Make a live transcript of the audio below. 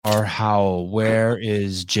J.R. Howell. Where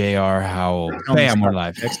is J.R. Howell? Bam, we're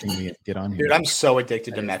live. Texting me. Get on here. Dude, I'm so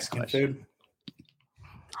addicted to Mexican food.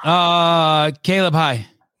 Caleb, hi.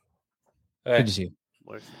 Hey. Good to see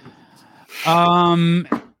you.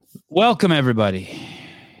 Welcome everybody.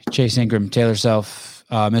 Chase Ingram, Taylor Self,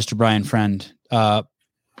 Mr. Brian Friend.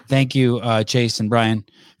 Thank you, Chase and Brian,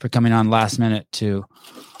 for coming on last minute to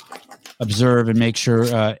observe and make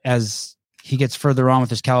sure as he gets further on with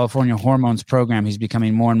his California hormones program, he's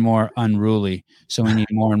becoming more and more unruly. So we need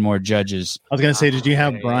more and more judges. I was going to say, did you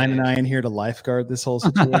have Brian and I in here to lifeguard this whole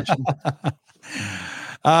situation?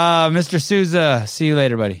 Mr. Souza, see you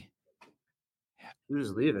later, buddy.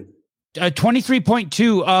 Who's leaving?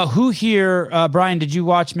 23.2. Who here, Brian, did you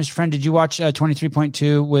watch, Mr. Friend, did you watch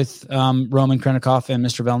 23.2 with Roman Krennikov and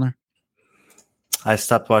Mr. Vellner? I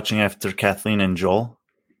stopped watching after Kathleen and Joel.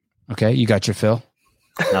 Okay, you got your fill.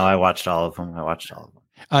 No, I watched all of them.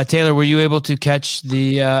 Taylor, were you able to catch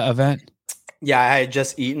the event? Yeah, I had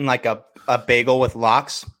just eaten like a bagel with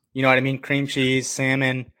lox. You know what I mean? Cream cheese,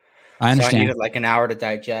 salmon. I understand. So I needed like an hour to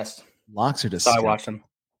digest. Lox are So disgusting. I watched them.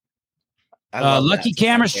 Lucky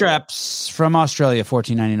camera straps from Australia,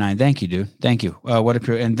 $14.99. Thank you, dude. Thank you. What a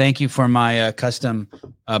crew. And thank you for my custom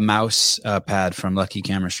mouse pad from Lucky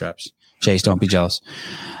Camera Straps. Chase, don't be jealous.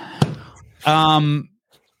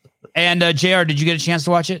 And JR, did you get a chance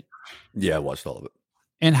to watch it? Yeah, I watched all of it.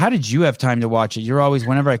 And how did you have time to watch it? You're always,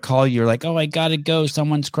 whenever I call you, you're like, oh, I gotta go.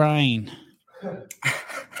 Someone's crying. But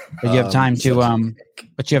you have time to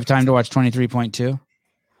watch 23.2?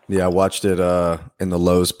 Yeah, I watched it in the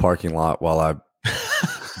Lowe's parking lot while I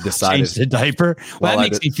decided Change the diaper. Well, that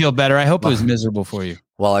makes me feel better. I hope it was miserable for you.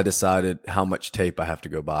 while I decided how much tape I have to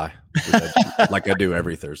go buy, like I do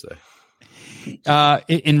every Thursday.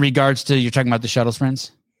 In regards to, you're talking about the shuttle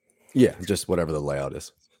sprints? Yeah, just whatever the layout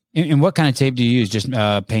is. And what kind of tape do you use? Just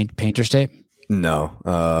painter's tape? No,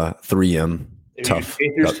 3M If tough.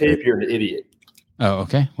 you painter's duct tape, you're an idiot. Oh,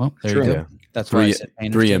 okay. Well, there you go. Yeah. That's why I said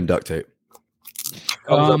painter's 3M tape. duct tape.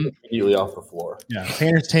 Comes up immediately off the floor. Yeah,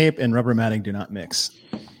 painter's tape and rubber matting do not mix.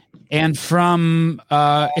 And from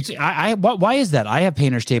why is that? I have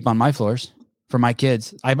painter's tape on my floors for my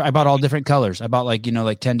kids. I bought all different colors. I bought like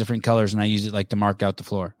 10 different colors, and I use it like to mark out the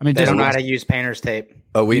floor. I mean, They don't know how to use painter's tape.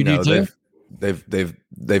 Oh, we You do know too?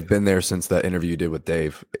 they've been there since that interview you did with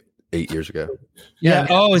Dave 8 years ago. Yeah.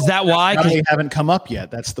 Oh, is that why? 'Cause- They haven't come up yet.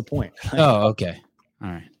 That's the point. Oh, okay. All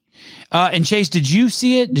right. And Chase, did you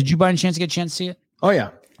see it? Did you by any chance get a chance to see it? Oh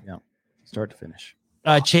yeah, start to finish.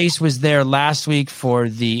 Chase was there last week for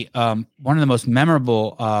the one of the most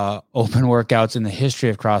memorable open workouts in the history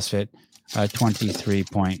of CrossFit,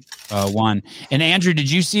 23.1. And Andrew,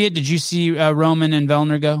 did you see it? Did you see Roman and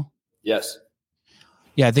Vellner go? Yes.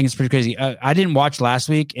 Yeah, I think it's pretty crazy. I didn't watch last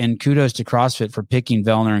week, and kudos to CrossFit for picking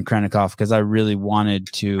Vellner and Krennikov because I really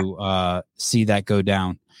wanted to see that go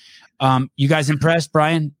down. You guys impressed,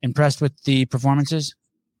 Brian? Impressed with the performances?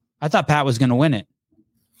 I thought Pat was going to win it.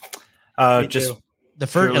 Just The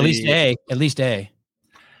first, at least A.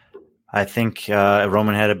 I think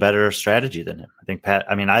Roman had a better strategy than him. I think Pat.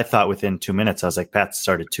 I mean, I thought within 2 minutes, I was like, Pat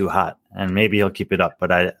started too hot, and maybe he'll keep it up.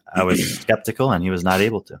 But I was skeptical, and he was not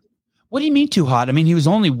able to. What do you mean too hot? I mean, he was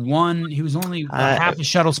only half a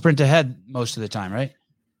shuttle sprint ahead most of the time, right?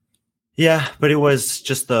 Yeah, but it was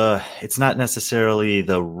just it's not necessarily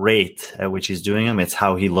the rate at which he's doing them. It's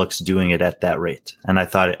how he looks doing it at that rate. And I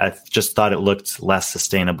just thought it looked less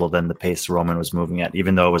sustainable than the pace Roman was moving at,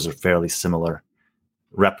 even though it was a fairly similar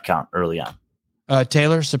rep count early on.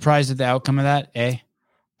 Taylor, surprised at the outcome of that?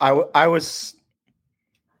 I was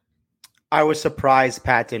surprised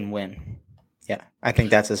Pat didn't win. Yeah, I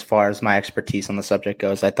think that's as far as my expertise on the subject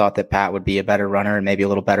goes. I thought that Pat would be a better runner and maybe a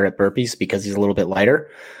little better at burpees because he's a little bit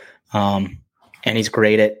lighter. And he's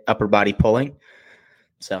great at upper body pulling.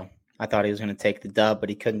 So I thought he was going to take the dub, but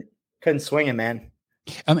he couldn't swing it, man.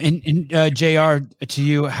 And JR, to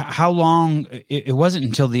you, how long? It wasn't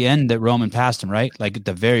until the end that Roman passed him, right? Like at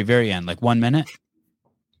the very, very end, like 1 minute.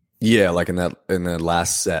 Yeah, like in the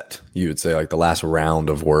last set, you would say like the last round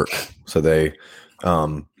of work. So they,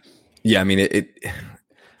 yeah, I mean it.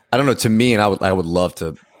 I don't know. To me, and I would love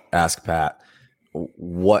to ask Pat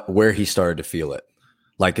where he started to feel it.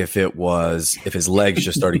 Like if his legs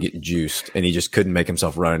just started getting juiced and he just couldn't make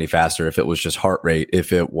himself run any faster, if it was just heart rate,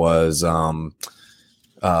 if it was that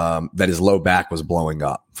his low back was blowing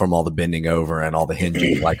up from all the bending over and all the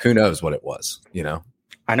hinging, like who knows what it was, you know?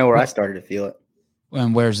 I know where I started to feel it.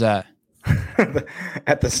 And where's that?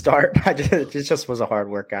 At the start, it just was a hard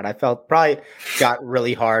workout. I felt probably got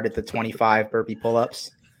really hard at the 25 burpee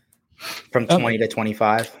pull-ups from 20 to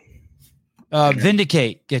 25.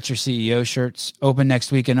 Vindicate, get your CEO shirts. Open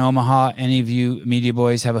next week in Omaha. Any of you media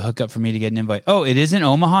boys have a hookup for me to get an invite? Oh, it is in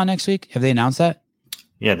Omaha next week? Have they announced that?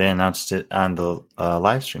 Yeah, they announced it on the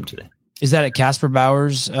live stream today. Is that at Casper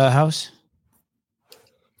Bauer's house?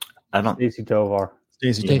 I don't. Stacy Tovar.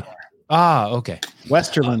 Stacey. Okay.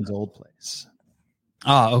 Westerland's old place.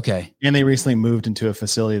 Okay. And they recently moved into a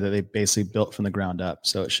facility that they basically built from the ground up.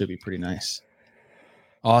 So it should be pretty nice.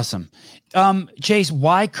 Awesome. Chase,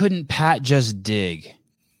 why couldn't Pat just dig?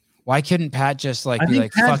 Why couldn't Pat just be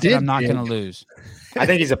like, Pat fuck it, did I'm not dig. going to lose? I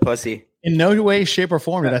think he's a pussy. In no way, shape, or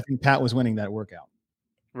form did I think Pat was winning that workout.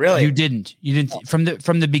 Really? You didn't from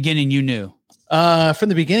the beginning. You knew. From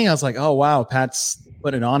the beginning, I was like, oh, wow, Pat's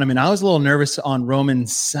put it on him. And I was a little nervous on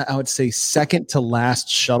Roman's, I would say, second to last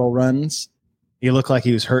shuttle runs. He looked like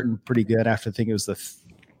he was hurting pretty good after I think it was the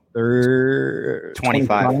third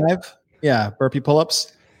 25. Yeah, burpee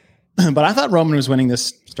pull-ups. But I thought Roman was winning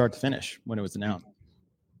this start to finish when it was announced.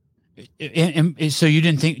 And so you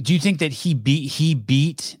didn't think? Do you think that he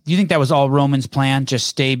beat? Do you think that was all Roman's plan? Just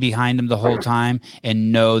stay behind him the whole time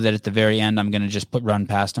and know that at the very end I'm going to just run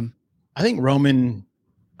past him. I think Roman.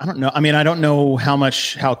 I don't know. I mean, I don't know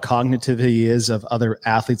how cognitive he is of other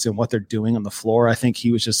athletes and what they're doing on the floor. I think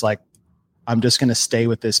he was just like, I'm just going to stay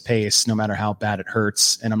with this pace no matter how bad it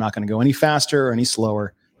hurts, and I'm not going to go any faster or any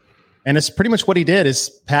slower. And it's pretty much what he did. Is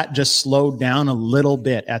Pat just slowed down a little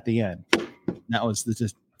bit at the end? That was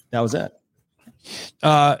it.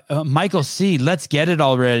 Michael C, let's get it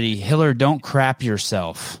already. Hiller, don't crap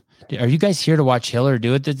yourself. Are you guys here to watch Hiller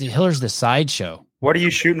do it? Hiller's the sideshow. What are you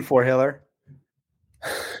shooting for, Hiller?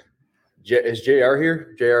 Is JR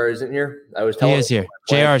here? JR isn't here. I was telling He is here.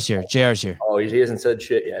 JR's here. JR's here. Oh, he hasn't said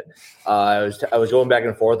shit yet. I was going back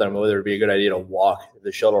and forth on whether it'd be a good idea to walk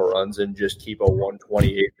the shuttle runs and just keep a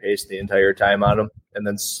 128 pace the entire time on them, and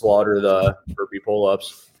then slaughter the burpee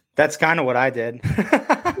pull-ups. That's kind of what I did.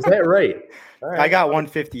 Is that right? All right. I got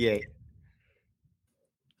 158.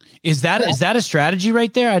 Is that a strategy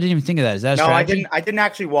right there? I didn't even think of that. Is that a strategy? I didn't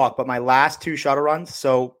actually walk, but my last two shuttle runs.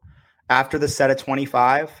 So after the set of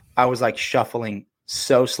 25, I was like shuffling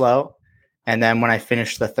so slow. And then when I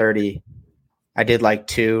finished the 30, I did like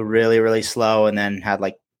two really, really slow and then had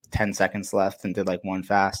like 10 seconds left and did like one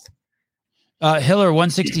fast. Hiller,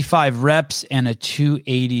 165 reps and a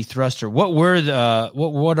 280 thruster. What are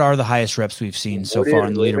the highest reps we've seen so far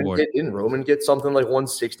on the leaderboard? Didn't Roman get something like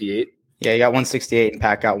 168? Yeah, he got 168 and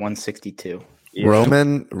Pat got 162. Yeah.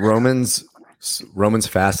 Roman's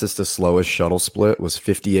fastest to slowest shuttle split was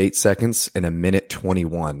 58 seconds in a minute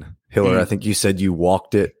 21. Hiller, I think you said you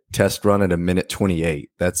walked it test run at a minute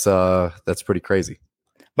 28. That's pretty crazy.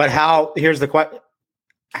 But here's the question.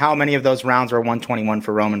 How many of those rounds were 121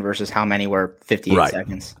 for Roman versus how many were 58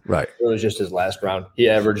 seconds? Right. It was just his last round. He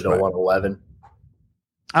averaged a 111.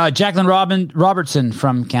 Jacqueline Robertson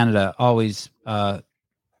from Canada. Always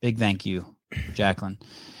big thank you, Jacqueline.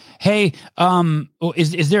 Hey,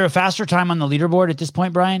 is there a faster time on the leaderboard at this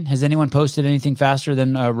point, Brian? Has anyone posted anything faster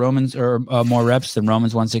than Roman's or more reps than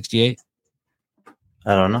Roman's 168?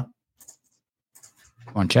 I don't know.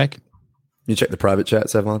 Want to check? You check the private chat,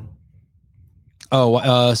 Sevon?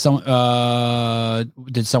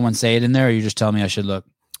 Did someone say it in there, or you just tell me I should look?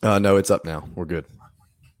 No, it's up now. We're good.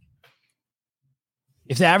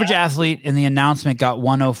 If the average athlete in the announcement got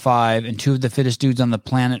 105 and two of the fittest dudes on the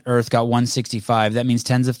planet Earth got 165, that means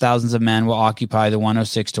tens of thousands of men will occupy the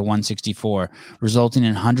 106 to 164, resulting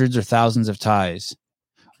in hundreds or thousands of ties.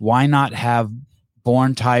 Why not have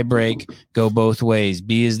born tiebreak go both ways?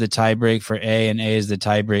 B is the tiebreak for A and A is the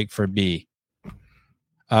tiebreak for B.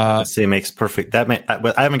 It makes perfect. I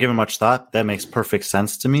haven't given much thought. That makes perfect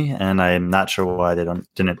sense to me, and I'm not sure why they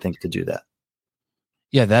didn't think to do that.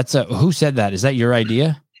 Yeah, that's who said that? Is that your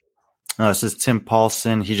idea? No, this is Tim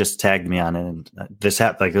Paulson. He just tagged me on it, and this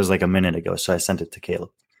happened it was like a minute ago, so I sent it to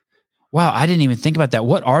Caleb. Wow, I didn't even think about that.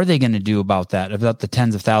 What are they going to do about that? About the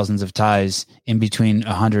tens of thousands of ties in between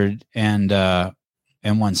 100 and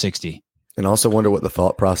 160? And also wonder what the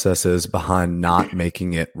thought process is behind not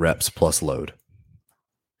making it reps plus load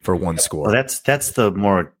for one score. Well, that's the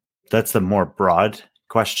more broad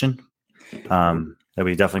question that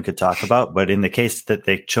we definitely could talk about. But in the case that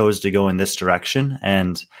they chose to go in this direction,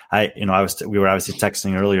 and we were obviously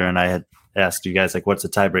texting earlier, and I had asked you guys like, what's the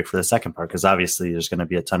tiebreak for the second part? Because obviously there's going to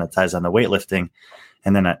be a ton of ties on the weightlifting,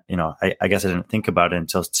 and then I guess I didn't think about it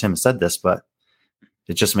until Tim said this, but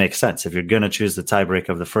it just makes sense if you're going to choose the tiebreak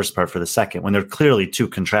of the first part for the second, when they're clearly two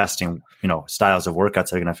contrasting, styles of workouts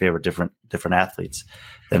that are going to favor different athletes.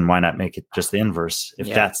 Then why not make it just the inverse if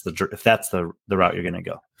that's the route you're going to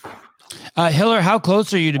go? Hiller, how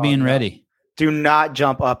close are you to being ready? Do not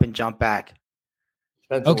jump up and jump back.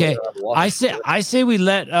 Okay, I say we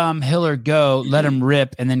let Hiller go, let him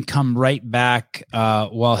rip, and then come right back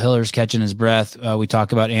while Hiller's catching his breath. We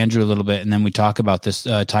talk about Andrew a little bit, and then we talk about this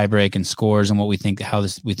tie break and scores and what we think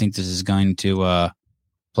this is going to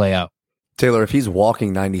play out. Taylor, if he's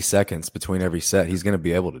walking 90 seconds between every set, he's going to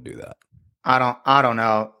be able to do that. I don't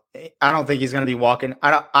know. I don't think he's going to be walking.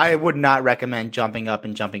 I would not recommend jumping up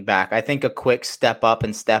and jumping back. I think a quick step up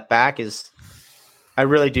and step back I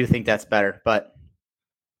really do think that's better, but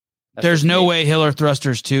there's no way Hiller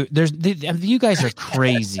thrusters too. You guys are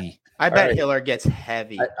crazy. I bet Hiller gets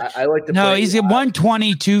heavy. I like to. No, he's at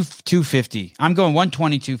 120, 250. I'm going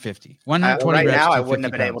 120, 250. 120 right reps, now, I wouldn't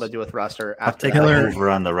have been pounds. able to do a thruster. I'll After take that. over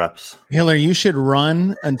on the reps. Hiller, you should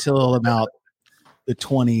run until about the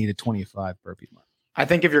 20 to 25 burpee mark. I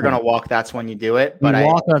think if you're going to walk, that's when you do it. But you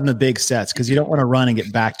walk on the big sets because you don't want to run and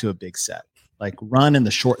get back to a big set. Like run in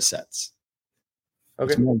the short sets.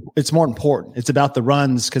 Okay. It's more important. It's about the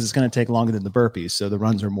runs because it's going to take longer than the burpees. So the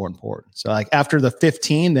runs are more important. So like after the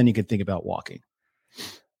 15, then you can think about walking.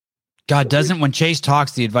 God, when Chase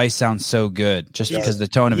talks, the advice sounds so good just because the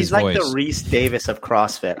tone of his voice. He's like the Reese Davis of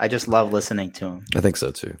CrossFit. I just love listening to him. I think so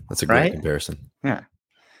too. That's a great comparison. Yeah.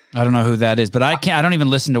 I don't know who that is, but I don't even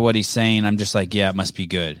listen to what he's saying. I'm just like, yeah, it must be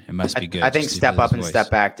good. It must be good. I think step up and step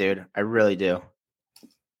back, dude. I really do.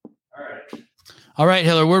 All right,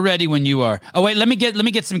 Hiller, we're ready when you are. Oh wait, let me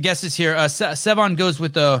get some guesses here. Sevon goes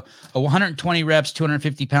with a 120 reps,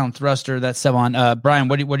 250 pound thruster. That's Sevon. Brian,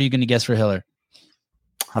 what are you going to guess for Hiller?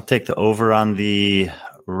 I'll take the over on the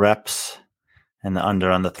reps and the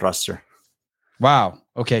under on the thruster. Wow.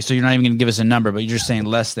 Okay, so you're not even going to give us a number, but you're just saying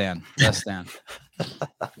less than.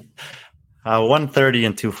 130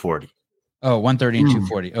 and 240. Oh, 130 and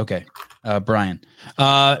 240. Okay. Brian.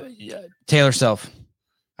 Taylor Self.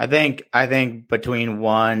 I think between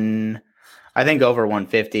over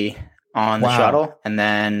 150 on the shuttle, and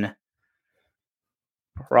then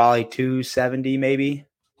probably 270 maybe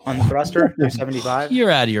on the thruster, 275. You're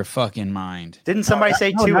out of your fucking mind. Didn't somebody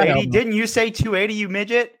say 280? Didn't you say 280, you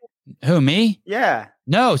midget? Who, me? Yeah.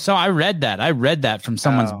 No, so I read that from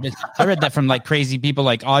someone's. I read that from like crazy people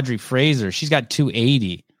like Audrey Fraser. She's got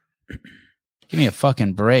 280. Give me a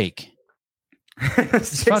fucking break.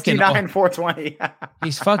 69, 420.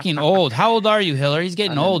 He's fucking old. How old are you, Hiller? He's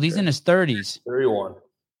getting old. He's in his 30s. 31.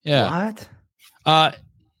 Yeah. What?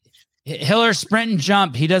 Hiller, sprint and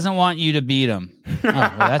jump. He doesn't want you to beat him. Oh,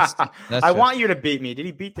 well, that's I want you to beat me. Did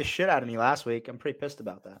he beat the shit out of me last week? I'm pretty pissed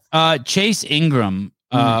about that. Chase Ingram.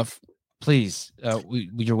 Please,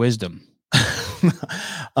 your wisdom.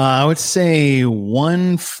 I would say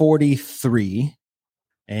 143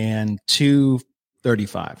 and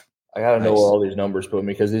 235. I got to know where all these numbers put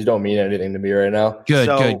me because these don't mean anything to me right now. Good.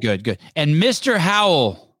 And Mr.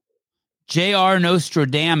 Howell, J.R.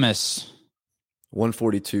 Nostradamus.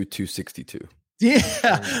 142, 262. Yeah,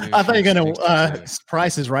 I thought you're going to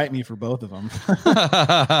Price is right me for both of them.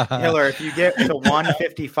 Hiller, if you get to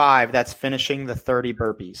 155, that's finishing the 30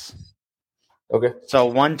 burpees. Okay. So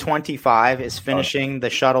 125 is finishing the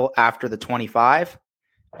shuttle after the 25,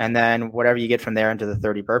 and then whatever you get from there into the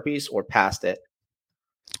 30 burpees or past it.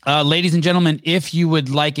 Ladies and gentlemen, if you would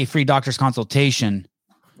like a free doctor's consultation,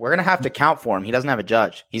 we're going to have to count for him. He doesn't have a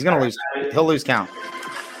judge. He's going to lose. He'll lose count.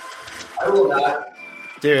 I will not.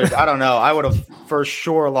 Dude, I don't know. I would have for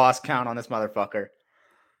sure lost count on this motherfucker.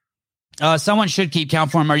 Someone should keep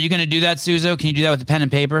count for him. Are you going to do that, Suzo? Can you do that with a pen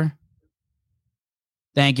and paper?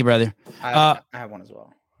 Thank you, brother. I have one as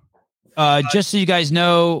well. Just so you guys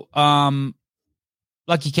know,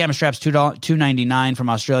 Lucky Camera Straps $2.99 from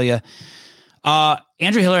Australia.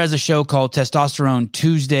 Andrew Hiller has a show called Testosterone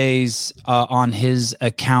Tuesdays on his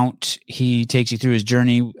account. He takes you through his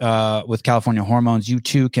journey with California hormones. You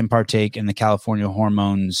too can partake in the California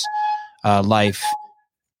hormones life.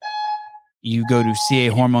 You go to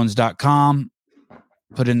cahormones.com,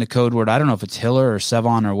 put in the code word. I don't know if it's Hiller or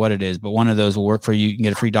Sevon or what it is, but one of those will work for you. You can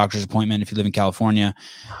get a free doctor's appointment if you live in California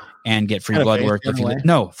and get free blood work.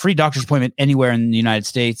 Free doctor's appointment anywhere in the United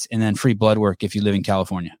States, and then free blood work if you live in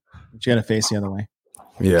California. But you got to face the other way.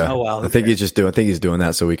 Yeah. Oh, wow. I think he's doing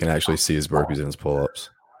that so we can actually see his burpees and his pull-ups.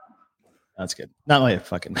 That's good. Not like it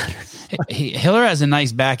fucking matters. Hiller has a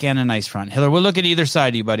nice back and a nice front. Hiller, we'll look at either side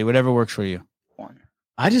of you, buddy. Whatever works for you.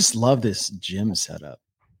 I just love this gym setup.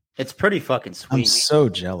 It's pretty fucking sweet. I'm so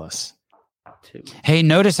jealous. Hey,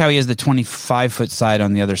 notice how he has the 25-foot side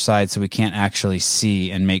on the other side, so we can't actually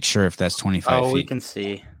see and make sure if that's 25 feet. Oh, we can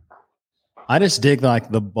see. I just dig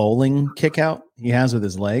like the bowling kick out he has with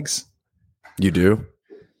his legs. You do?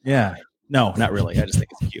 Yeah. No, not really. I just think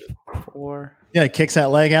it's cute. Yeah, he kicks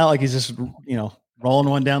that leg out like he's just, rolling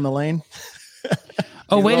one down the lane.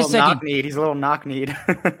 Oh, wait a second. He's a little knock-kneed.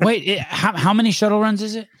 Wait, how many shuttle runs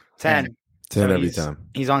is it? 10. 10 every he's, time.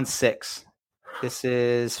 He's on 6. This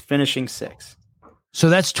is finishing 6. So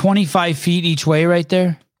that's 25 feet each way right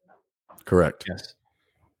there? Correct. Yes.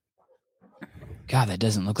 God, that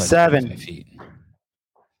doesn't look like 7 25 feet.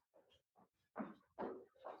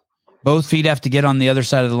 Both feet have to get on the other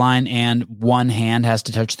side of the line and one hand has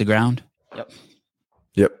to touch the ground?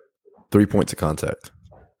 Yep. 3 points of contact.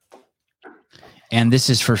 And this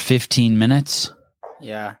is for 15 minutes?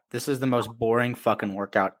 Yeah, this is the most boring fucking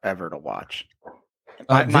workout ever to watch.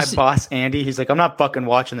 Uh, My this- boss, Andy, he's like, I'm not fucking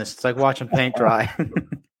watching this. It's like watching paint dry.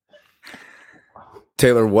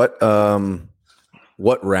 Taylor, what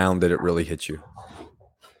round did it really hit you?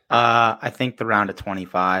 I think the round of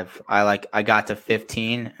 25. I got to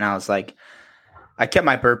 15 and I was like, I kept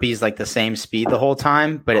my burpees like the same speed the whole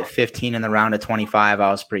time, but at 15 in the round of 25,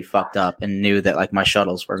 I was pretty fucked up and knew that like my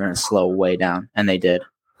shuttles were going to slow way down, and they did.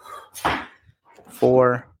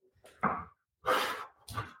 4.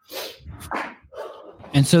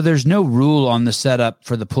 And so there's no rule on the setup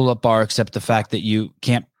for the pull-up bar except the fact that you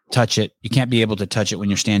can't touch it. You can't be able to touch it when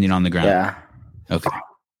you're standing on the ground. Yeah. Okay.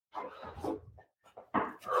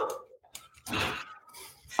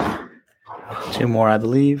 Two more, I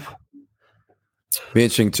believe. Be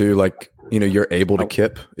interesting too, like, you're able to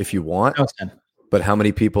kip if you want, That was 10. but how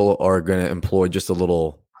many people are going to employ just a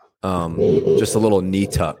little knee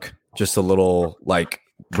tuck, just a little, like,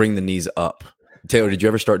 bring the knees up? Taylor, did you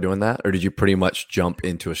ever start doing that, or did you pretty much jump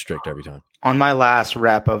into a strict every time? On my last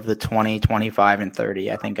rep of the 20, 25, and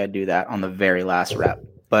 30, I think I do that on the very last rep.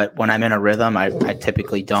 But when I'm in a rhythm, I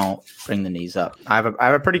typically don't bring the knees up. I have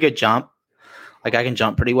a pretty good jump. Like, I can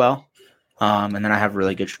jump pretty well. And then I have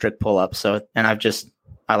really good strict pull-ups. So, and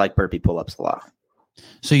I like burpee pull-ups a lot.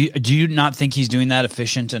 So do you not think he's doing that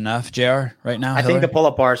efficient enough, JR, right now? I think the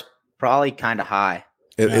pull-up bar is probably kind of high.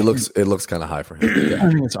 It looks kind of high for him. I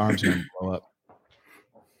think his arms are going to blow up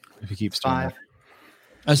if he keeps doing 5.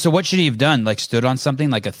 that. So what should he have done? Like stood on something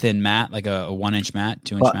like a thin mat, like a 1-inch mat,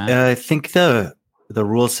 2-inch mat? I think the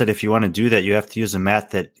rule said if you want to do that, you have to use a mat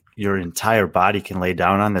that your entire body can lay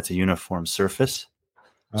down on. That's a uniform surface.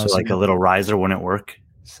 So like a little riser wouldn't work.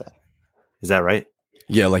 Is that right?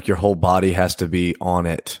 Yeah, like your whole body has to be on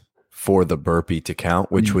it for the burpee to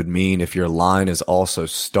count, which would mean if your line is also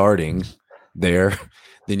starting there,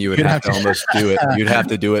 then you would have to almost do it. You'd have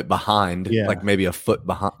to do it behind, like maybe a foot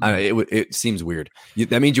behind. It seems weird.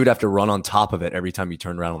 That means you would have to run on top of it every time you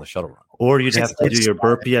turn around on the shuttle run. Or you'd have to do your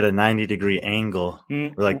burpee at a 90-degree angle,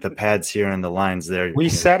 where like the pads here and the lines there. We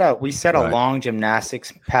set a long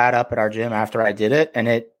gymnastics pad up at our gym after I did it, and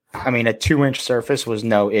a 2-inch surface was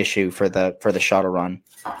no issue for the shuttle run.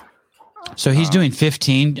 So he's doing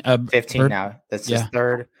 15. 15 now. That's his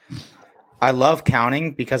third. I love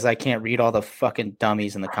counting because I can't read all the fucking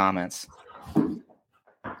dummies in the comments.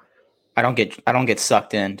 I don't get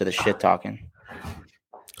sucked into the shit talking.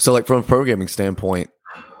 So, like, from a programming standpoint,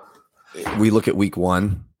 we look at week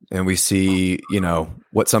 1 and we see,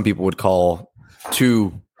 what some people would call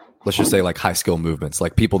 2, let's just say, like, high skill movements,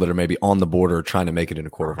 like people that are maybe on the border trying to make it into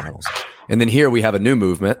quarterfinals. And then here we have a new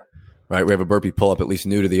movement, right? We have a burpee pull up, at least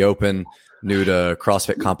new to the open, new to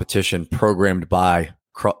CrossFit competition, programmed by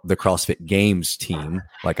the CrossFit Games team.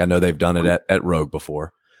 Like, I know they've done it at Rogue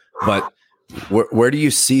before, but where do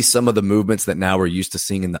you see some of the movements that now we're used to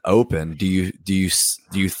seeing in the open? Do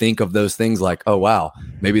you think of those things like, oh wow,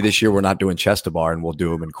 maybe this year we're not doing chest to bar and we'll do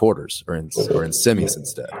them in quarters or in semis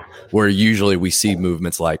instead, where usually we see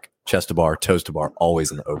movements like chest to bar, toes to bar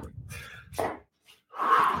always in the open?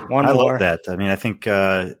 I love that. I mean, I think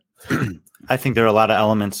I think there are a lot of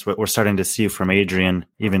elements we're starting to see from Adrian,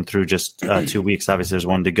 even through just 2 weeks. Obviously, there's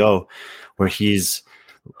one to go, where he's,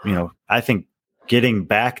 I think, getting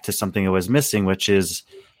back to something that was missing, which is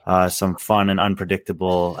some fun and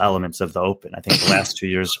unpredictable elements of the open. I think the last 2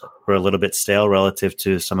 years were a little bit stale relative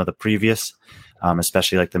to some of the previous,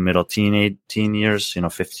 especially like the middle teen years,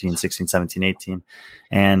 15, 16, 17, 18.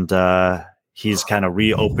 And he's kind of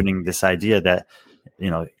reopening this idea that,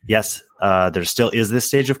 yes, there still is this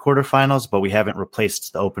stage of quarterfinals, but we haven't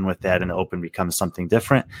replaced the open with that, and the open becomes something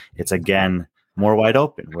different. It's again more wide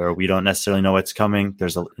open, where we don't necessarily know what's coming.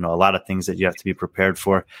 There's a lot of things that you have to be prepared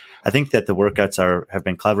for. I think that the workouts have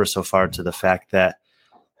been clever so far, to the fact that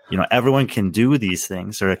everyone can do these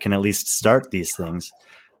things, or can at least start these things,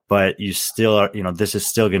 but you still are, this is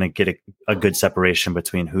still going to get a good separation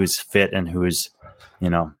between who's fit and who's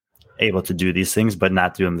able to do these things but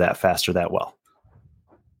not do them that fast or that well.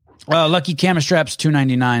 Well, Lucky Camera Straps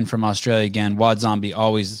 $2.99 from Australia again. Wad Zombie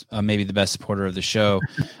always maybe the best supporter of the show.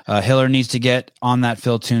 Hiller needs to get on that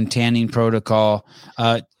Phil Toon tanning protocol.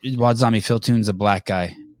 Wad Zombie Phil Toon's a black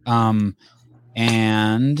guy, and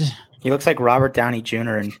he looks like Robert Downey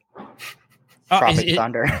Jr. in Tropic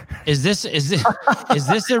Thunder. Is this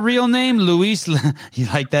a real name, Luis? You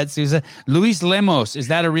like that, Sousa? Luis Lemos. Is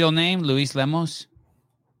that a real name, Luis Lemos?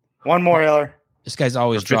 One more, Hiller. This guy's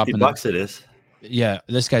always dropping. $50 it is. Yeah,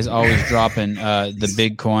 this guy's always dropping the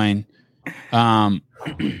big coin.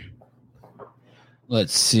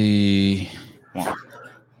 Let's see.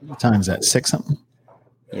 What time is that? 6 something?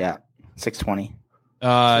 Yeah, 6:20.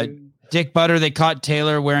 Dick Butter, they caught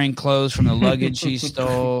Taylor wearing clothes from the luggage he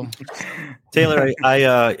stole. Taylor, I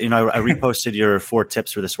reposted your 4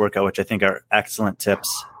 tips for this workout, which I think are excellent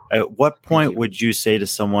tips. At what point would you say to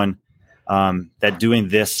someone that doing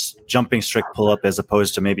this jumping strict pull up as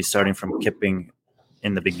opposed to maybe starting from kipping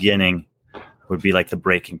in the beginning would be like the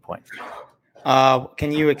breaking point?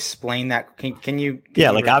 Can you explain that? Can you?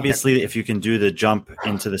 Obviously, if you can do the jump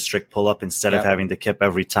into the strict pull up instead of having to kip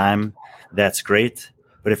every time, that's great.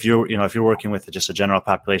 But if you're working with just a general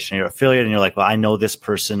population, you're affiliate, and you're like, well, I know this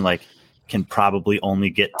person can probably only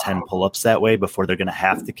get 10 pull ups that way before they're going to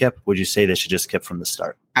have to kip. Would you say they should just kip from the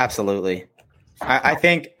start? Absolutely. I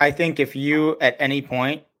think if you at any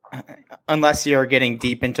point, unless you're getting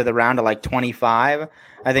deep into the round of 25,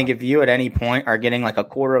 I think if you at any point are getting a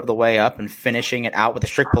quarter of the way up and finishing it out with a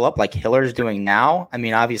strict pull up like Hiller's doing now, I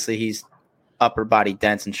mean, obviously he's upper body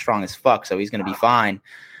dense and strong as fuck, so he's going to be fine.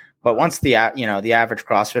 But once the average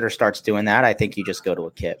CrossFitter starts doing that, I think you just go to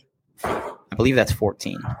a kip. I believe that's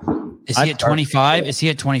 14. Is he at 25? Is he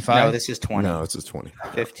at 25? No, this is 20. No, it's just 20.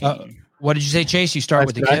 15. What did you say, Chase? You start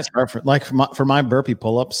with the kip? For my burpee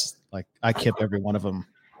pull-ups, I kip every one of them.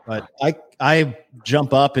 But I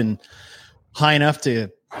jump up and high enough to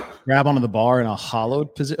grab onto the bar in a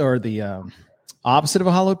hollowed position, or the opposite of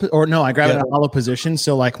a hollowed, or no, I grab it in a hollow position.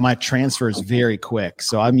 So my transfer is very quick.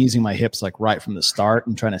 So I'm using my hips right from the start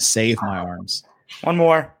and trying to save my arms. One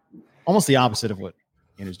more. Almost the opposite of what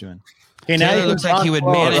Andrew's doing. Okay, now it looks like he would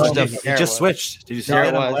manage the. He just switched. Did you see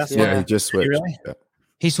that on the last one? Yeah, he just switched. Really? Yeah.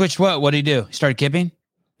 He switched what? What did he do? He started kipping?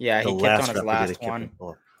 Yeah, he kicked on his last one.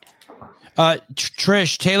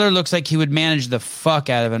 Trish, Taylor looks like he would manage the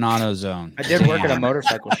fuck out of an auto zone. I did work at a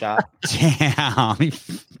motorcycle shop. Damn.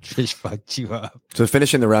 Trish fucked you up. So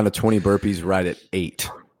finishing the round of 20 burpees right at 8.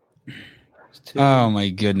 Oh my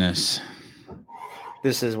goodness.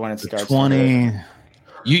 This is when it starts. 20.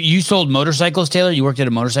 You sold motorcycles, Taylor? You worked at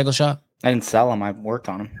a motorcycle shop? I didn't sell them. I worked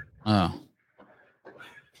on them. Oh.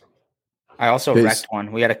 I also wrecked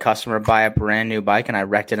one. We had a customer buy a brand new bike, and I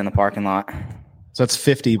wrecked it in the parking lot. So that's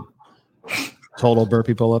 50 total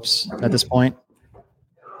burpee pull-ups at this point.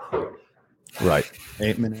 Right.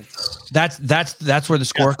 8 minutes. That's where the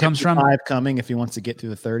score comes from? 5 coming if he wants to get to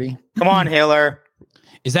the 30. Come on, Hiller.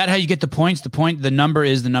 Is that how you get the points? The number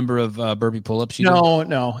is the number of burpee pull-ups you do?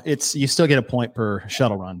 No. It's you still get a point per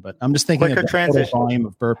shuttle run, but I'm just thinking of the total volume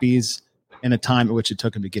of burpees and the time at which it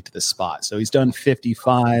took him to get to the spot. So he's done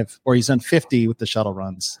 55, or he's done 50 with the shuttle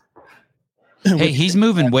runs. Hey, he's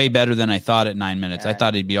moving way better than I thought at 9 minutes. I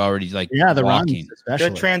thought he'd be already the walking. runs Especially.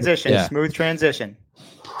 Good transition, smooth transition.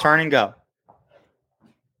 Turn and go.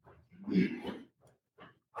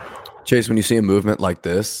 Chase, when you see a movement like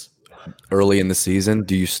this early in the season,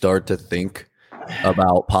 do you start to think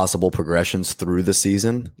about possible progressions through the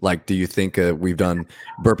season? Do you think we've done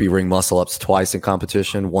burpee ring muscle ups twice in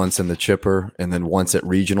competition, once in the chipper, and then once at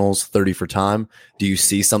regionals, 30 for time? Do you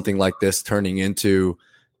see something like this turning into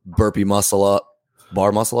burpee muscle up,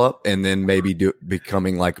 bar muscle up, and then maybe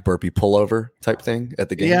becoming burpee pullover type thing at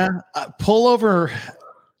the game? Yeah, pullover.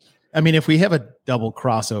 I mean, if we have a double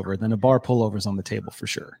crossover, then a bar pullover is on the table for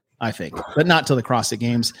sure, I think, but not till the CrossFit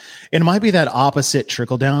Games. It might be that opposite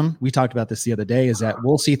trickle down. We talked about this the other day, is that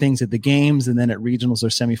we'll see things at the games and then at regionals or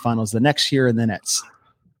semifinals the next year, and then at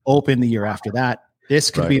open the year after that. This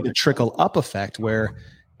could be the trickle up effect where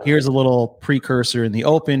here's a little precursor in the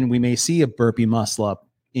open. We may see a burpee muscle up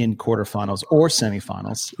in quarterfinals or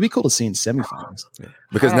semifinals. It'd be cool to see in semifinals. Yeah.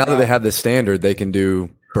 Because now that they have the standard, they can do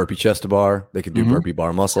burpee chest to bar, they can do burpee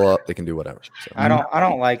bar muscle up, they can do whatever. So. I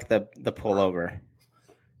don't like the pullover.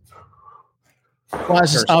 Well,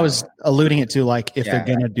 I was alluding it to if they're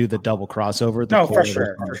gonna do the double crossover. For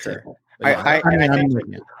sure. I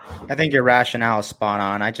think your rationale is spot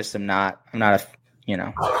on. I just am not. I'm not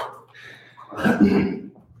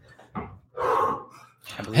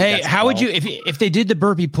Hey, how would you if they did the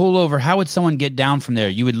burpee pullover? How would someone get down from there?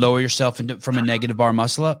 You would lower yourself from a negative bar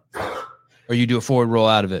muscle up, or you do a forward roll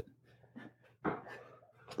out of it.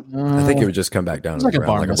 I think it would just come back down It's to like the a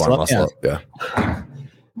ground, bar like a bar muscle up, muscle up. Yeah.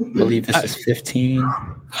 I believe this is 15.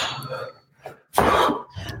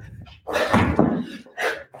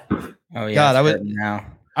 Oh yeah, God, it's hurting now.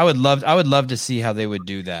 I would love to see how they would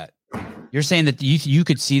do that. You're saying that you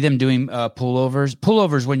could see them doing pullovers.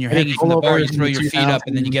 Pullovers when you're They did hanging from the bar, you pullovers in throw the your feet up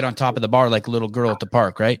and then you 2000s. get on top of the bar like a little girl at the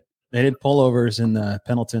park, right? They did pullovers in the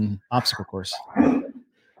Pendleton obstacle course.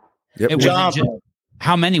 Yep. It was Jump.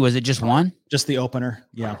 how many was it? Just one? Just the opener.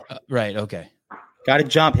 Yeah. Right. Okay. Got to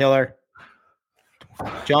jump, Hiller.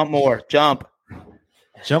 Jump more. Jump.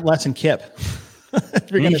 Jump less and kip.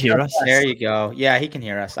 Can you hear us? There you go. Yeah, he can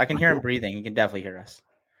hear us. I can hear him breathing. He can definitely hear us.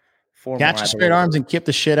 4 Catch more, your I straight believe. arms and kip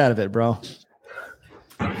the shit out of it, bro.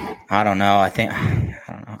 I don't know. I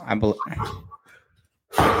don't know.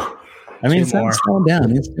 I mean, Two it's not more. slowing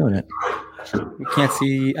down. It's doing it. We can't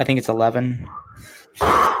see. I think it's 11.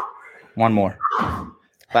 One more.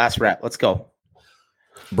 Last rep. Let's go.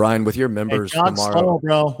 Brian, with your Hey, members jog tomorrow. slow,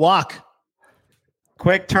 bro. Walk.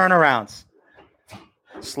 Quick turnarounds.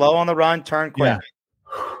 Slow on the run. Turn quick.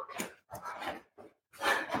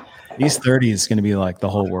 These 30 is going to be like the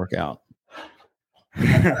whole workout.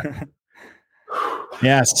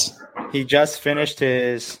 Yes. He just finished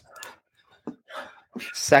his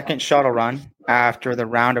second shuttle run after the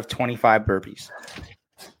round of 25 burpees.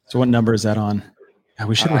 So what number is that on? God,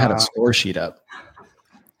 we should have had a score sheet up.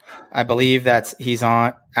 I believe he's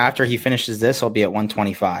on. After he finishes this, he'll be at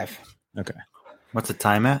 125. Okay. What's the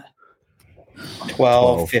time at?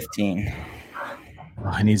 12, 15.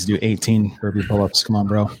 Oh, he needs to do 18 burpee pull-ups. Come on,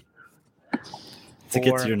 bro. To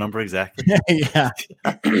get to your number exactly. Yeah.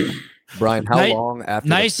 Brian, how Nice- long after?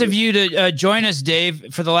 Nice of you to join us,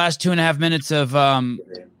 Dave, for the last 2.5 minutes of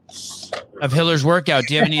Hiller's workout.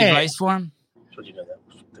 Do you have any advice for him?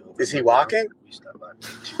 Is he walking?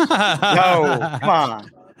 No, come on.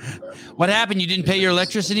 What happened? You didn't pay your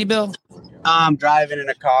electricity bill? I'm driving in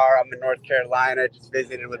a car. I'm in North Carolina, just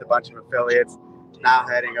visiting with a bunch of affiliates. Now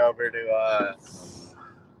heading over to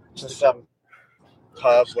some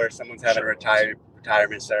pub where someone's having a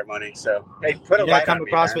retirement ceremony. So, hey, put a You gotta light come on to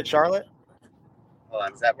me, CrossFit man. Charlotte? Hold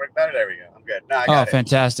on, does that work better? There we go. I'm good. No, I Oh, got it.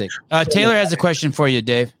 fantastic. Taylor has a question for you,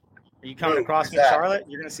 Dave. Are you coming to Where's CrossFit that? Charlotte?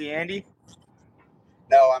 You're gonna see Andy?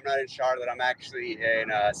 No, I'm not in Charlotte. I'm actually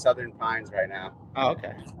in Southern Pines right now. Oh,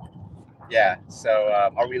 okay. Yeah.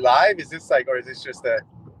 So, are we live? Is this or is this just a?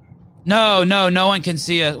 No one can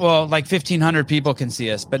see us. Well, like 1,500 people can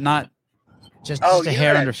see us, but not just a you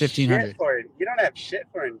hair don't under have shit 1,500. for it. You don't have shit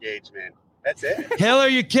for engagement. That's it. Hiller,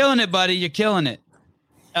 you're killing it, buddy. You're killing it.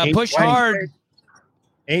 Push 820. hard.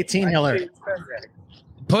 18 Hiller.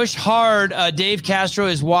 Push hard. Dave Castro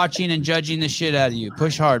is watching and judging the shit out of you.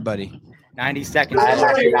 Push hard, buddy. 90 seconds. I'm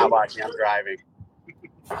actually not watching. I'm driving.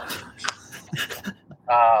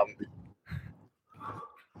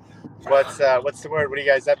 What's the word? What are you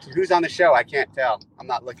guys up to? Who's on the show? I can't tell. I'm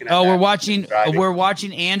not looking at. Oh, that. we're watching. Driving. We're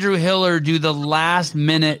watching Andrew Hiller do the last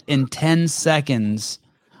minute in 10 seconds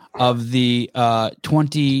of the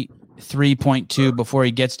 23.2 before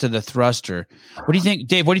he gets to the thruster. What do you think,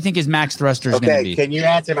 Dave? What do you think his max thruster is going to Okay, be? can you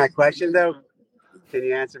answer my question though? Can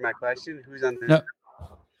you answer my question? Who's on the No.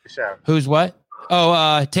 show? Who's what?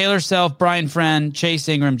 Oh, Taylor Self, Brian Friend, Chase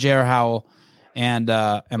Ingram, J.R. Howell, and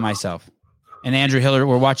myself. And Andrew Hiller.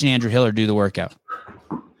 We're watching Andrew Hiller do the workout.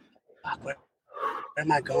 Where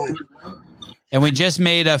am I going? And we just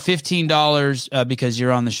made $15 because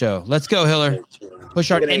you're on the show. Let's go, Hiller. Push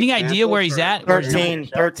hard. Any idea where he's at?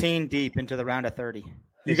 13 deep into the round of 30. You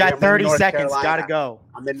Because got I'm in 30 North seconds. Carolina. Gotta go.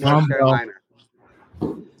 I'm in North bro. Carolina.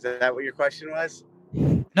 Is that what your question was?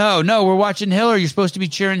 No, we're watching Hiller. You're supposed to be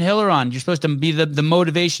cheering Hiller on. You're supposed to be the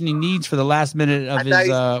motivation he needs for the last minute of I his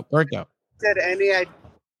thought workout. Said any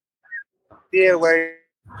idea where?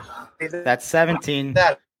 That's 17.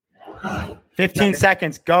 That 15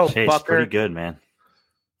 seconds. Go, Chase, Bucker. pretty good, man.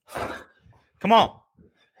 Come on.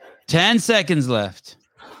 10 seconds left.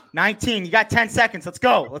 19. You got 10 seconds. Let's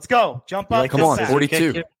go. Jump up. Come on, to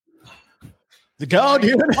 42. Go,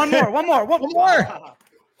 dude. One more.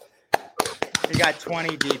 You got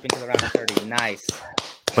 20 deep into the round of 30. Nice.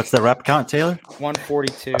 What's the rep count, Taylor?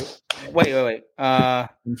 142. Wait.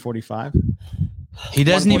 45. He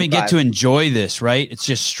doesn't even get 145. to enjoy this, right? It's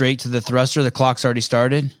just straight to the thruster. The clock's already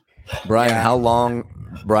started. Brian, how long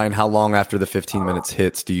after the 15 minutes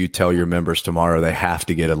hits do you tell your members tomorrow they have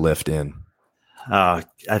to get a lift in? I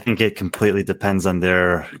think it completely depends on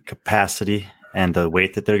their capacity and the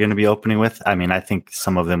weight that they're going to be opening with. I mean, I think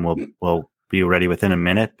some of them will be ready within a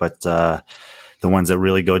minute, but the ones that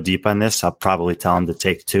really go deep on this, I'll probably tell them to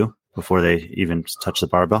take 2 before they even touch the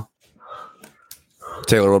barbell.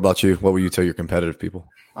 Taylor, what about you? What will you tell your competitive people?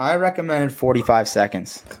 I recommended 45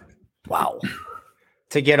 seconds. Wow.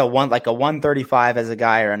 To get a 135 as a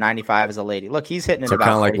guy or a 95 as a lady. Look, he's hitting it So about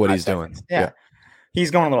kind of like what 45 he's seconds. doing. Yeah.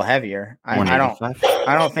 He's going a little heavier. I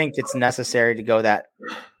don't think it's necessary to go that.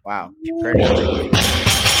 Wow. Pretty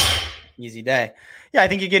easy day. Yeah, I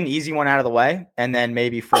think you get an easy one out of the way and then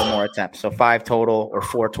maybe 4 more attempts. So 5 total or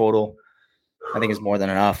 4 total, I think is more than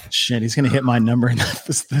enough. Shit, he's going to hit my number in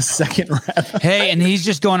the second round. Hey, and he's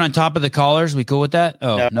just going on top of the collars. We cool with that?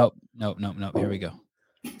 Oh, nope. Here we go.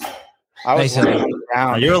 I was Nice. on the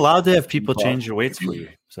ground. You're allowed to have people change your weights for you.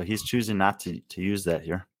 So he's choosing not to use that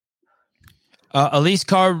here. Elise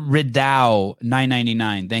Carr Ridow,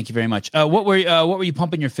 $9.99. Thank you very much. What were you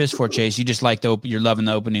pumping your fist for, Chase? You just like you're loving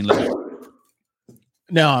the opening lift.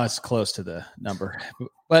 No, it's close to the number,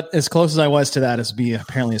 but as close as I was to that is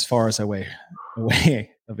apparently as far as I away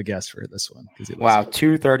of a guess for this one. Wow,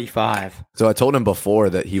 235. So I told him before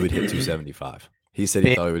that he would hit 275. He said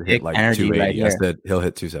he thought he would hit like 280. I said he'll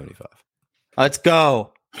hit 275. Let's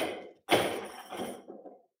go.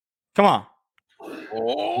 Come on.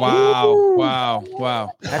 Wow.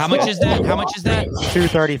 How much is that?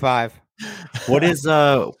 235. What is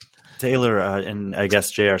Taylor and I guess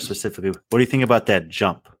JR specifically, what do you think about that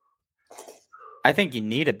jump? I think you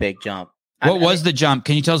need a big jump. What was the jump?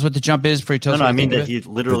 Can you tell us what the jump is for you? No, I mean that he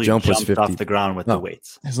literally jumped off the ground with the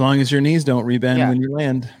weights. As long as your knees don't rebend when you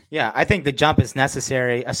land. Yeah, I think the jump is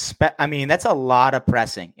necessary. I mean, that's a lot of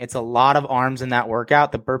pressing. It's a lot of arms in that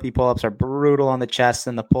workout. The burpee pull-ups are brutal on the chest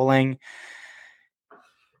and the pulling.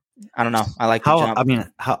 I don't know. I like the jump. I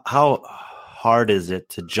mean, how hard is it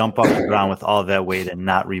to jump off the ground with all that weight and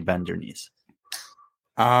not rebend your knees?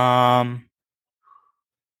 I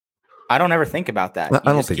don't ever think about that.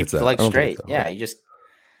 I don't think it's that. Like straight. Yeah, you just.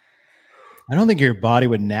 I don't think your body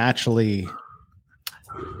would naturally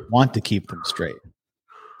want to keep them straight,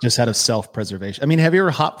 just out of self-preservation. I mean, have you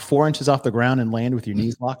ever hopped 4 inches off the ground and land with your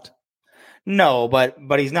knees locked? No, but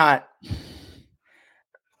he's not.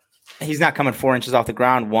 He's not coming 4 inches off the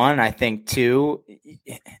ground. 1, I think 2,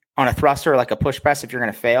 on a thruster, like a push press, if you're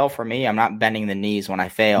going to fail, for me, I'm not bending the knees when I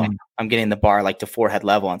fail. I'm getting the bar like to forehead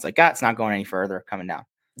level. And it's like, it's not going any further coming down.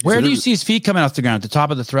 Where do you see his feet coming off the ground? At the top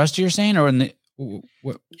of the thruster, you're saying? Or in the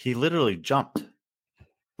He literally jumped.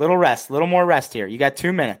 Little more rest here. You got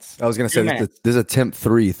 2 minutes. I was going to say, this is attempt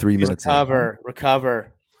 3 minutes.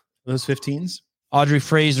 Recover. Those 15s? Audrey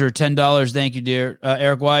Fraser, $10. Thank you, dear.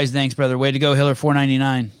 Eric Wise, thanks, brother. Way to go, Hiller,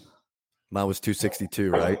 $4.99. Mine was 262,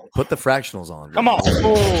 right? Put the fractionals on. Come on.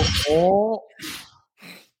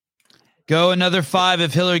 Go another 5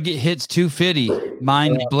 if Hiller hits 250.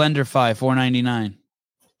 Mind Blender 5, $4.99.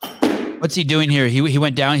 What's he doing here? He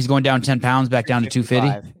went down. He's going down 10 pounds, back down to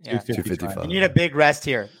 250. Yeah. 255. You need a big rest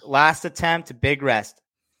here. Last attempt, big rest.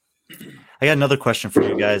 I got another question for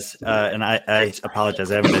you guys, and I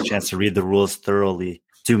apologize. I haven't had a chance to read the rules thoroughly.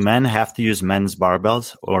 Do men have to use men's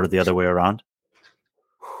barbells or the other way around?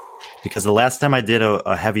 Because the last time I did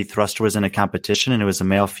a heavy thruster was in a competition, and it was a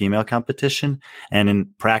male-female competition. And in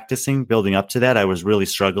practicing, building up to that, I was really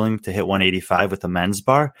struggling to hit 185 with a men's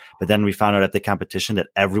bar. But then we found out at the competition that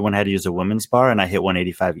everyone had to use a women's bar, and I hit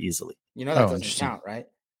 185 easily. You know that doesn't count, right?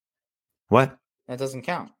 What? That doesn't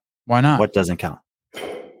count. Why not? What doesn't count?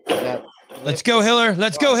 Let's go, Hiller.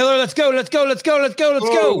 Let's go, Hiller. Let's go.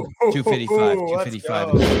 255.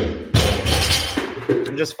 255.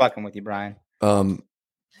 I'm just fucking with you, Brian.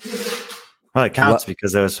 Well, it counts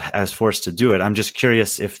because I was forced to do it. I'm just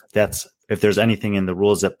curious if there's anything in the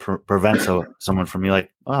rules that prevents someone from being like,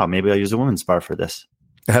 oh, maybe I'll use a women's bar for this.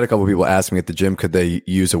 I had a couple of people ask me at the gym, could they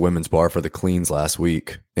use a women's bar for the cleans last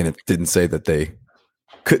week? And it didn't say that they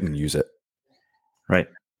couldn't use it. Right.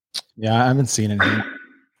 Yeah, I haven't seen anything.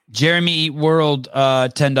 Jeremy Eat World,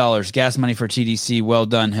 $10. Gas money for TDC. Well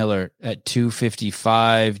done, Hiller, at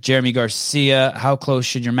 255. Jeremy Garcia, how close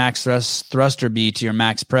should your max thruster be to your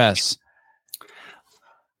max press?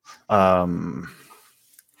 What's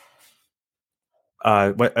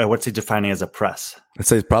he defining as a press? I'd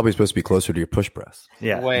say it's probably supposed to be closer to your push press.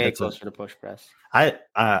 Yeah, way closer to push press.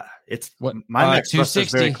 It's what my max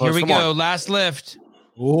 260. Here we go. Last lift.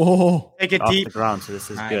 Oh, take it off deep. The ground, so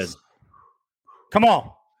this is good. Come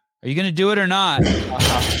on. Are you going to do it or not?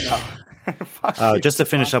 Just to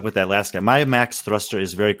finish up with that last guy, my max thruster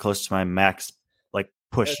is very close to my max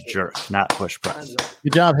push jerk, not push press.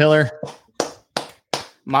 Good job, Hiller.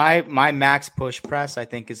 My max push press, I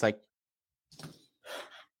think, is like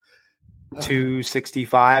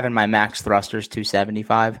 265, and my max thruster is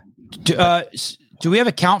 275. Do we have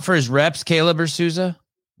a count for his reps, Caleb or Souza?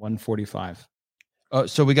 145.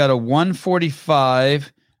 So we got a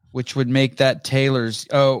 145, which would make that Taylor's.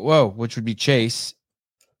 Which would be Chase.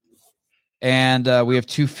 And we have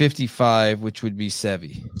 255, which would be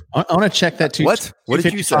Sevi. I want to check that too. What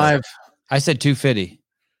did you say? I said 250.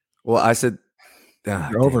 Well, I said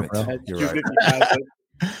You're over, bro. You're right.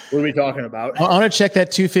 What are we talking about? I want to check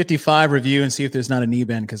that 255 review and see if there's not a knee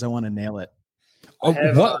bend because I want to nail it. I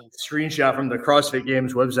have a screenshot from the CrossFit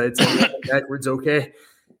Games website saying backwards okay.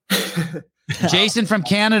 Jason from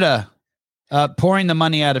Canada, pouring the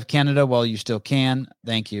money out of Canada while you still can.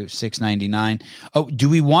 Thank you. $6.99. Oh, do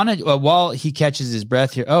we want to while he catches his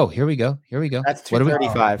breath here? Oh, here we go. That's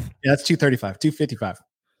 235. Yeah, that's 235, 255.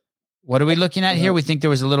 What are we looking at here? We think there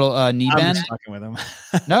was a little knee I'm bend. just fucking with him.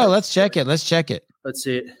 No, let's check it. Let's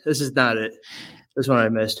see it. This is not it. This one I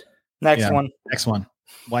missed. Next one.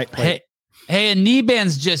 White plate. Hey, a knee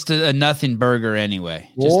bend's just a nothing burger anyway.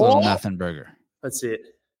 Just a little nothing burger. Let's see it.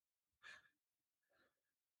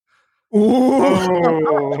 Well,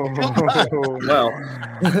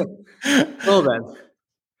 then.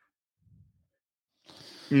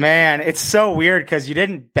 Man, it's so weird because you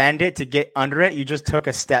didn't bend it to get under it. You just took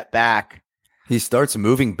a step back. He starts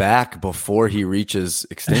moving back before he reaches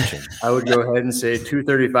extension. I would go ahead and say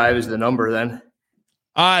 235 is the number then.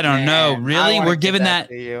 I don't know. Really? We're giving that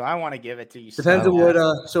to you. I want to give it to you. Depends on what.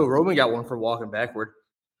 So Roman got one for walking backward.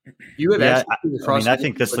 You have I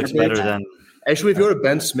think this looks better than. Actually, if you go to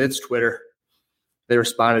Ben Smith's Twitter, they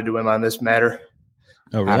responded to him on this matter.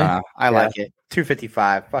 Oh, really? I like it.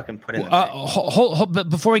 255. Fucking put it in. Hold, but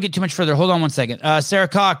before we get too much further, hold on one second. Sarah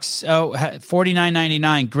Cox,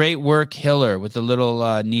 $49.99. Great work, Hiller, with the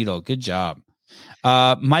little needle. Good job.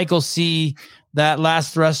 Michael C., that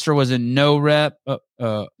last thruster was a no rep.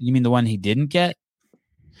 You mean the one he didn't get?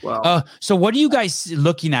 Wow. So what are you guys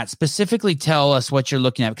looking at? Specifically tell us what you're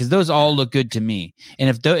looking at, because those all look good to me. And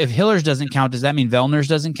if Hiller's doesn't count, does that mean Vellner's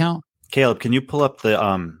doesn't count? Caleb, can you pull up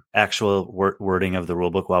the actual wording of the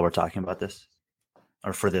rule book while we're talking about this?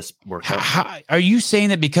 Or for this workout? Are you saying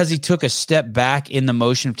that because he took a step back in the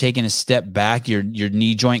motion of taking a step back, your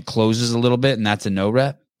knee joint closes a little bit and that's a no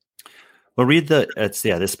rep? Well, read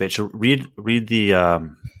this page. So read the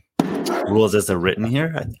rules as they're written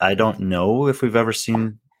here. I don't know if we've ever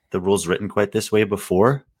seen the rules written quite this way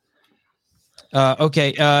before.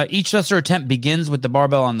 Okay. Each thruster attempt begins with the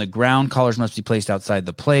barbell on the ground. Collars must be placed outside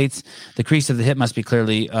the plates. The crease of the hip must be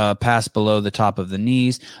clearly passed below the top of the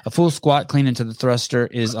knees. A full squat clean into the thruster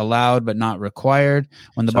is allowed but not required.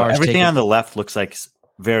 When the bar is everything taken on the left looks like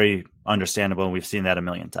very understandable, and we've seen that a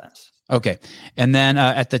million times. Okay. And then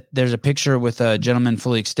there's a picture with a gentleman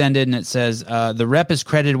fully extended, and it says the rep is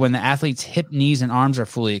credited when the athlete's hip, knees, and arms are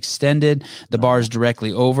fully extended. The bar is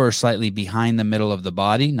directly over or slightly behind the middle of the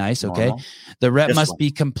body. Nice. Okay. Normal. The rep must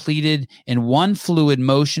be completed in one fluid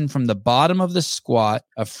motion from the bottom of the squat.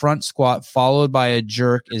 A front squat followed by a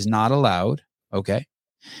jerk is not allowed. Okay.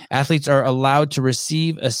 Athletes are allowed to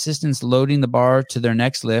receive assistance loading the bar to their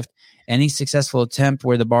next lift. Any successful attempt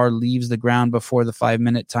where the bar leaves the ground before the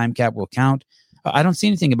 5-minute time cap will count. I don't see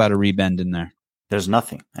anything about a rebend in there. There's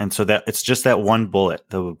nothing. And so that it's just that one bullet.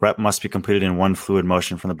 The rep must be completed in one fluid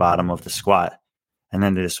motion from the bottom of the squat. And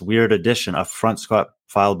then this weird addition, a front squat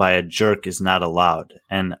followed by a jerk is not allowed.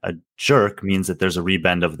 And a jerk means that there's a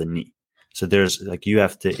rebend of the knee. So there's you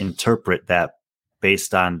have to interpret that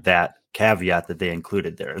based on that caveat that they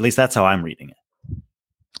included there. At least that's how I'm reading it.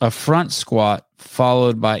 A front squat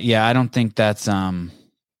followed by, I don't think that's, God,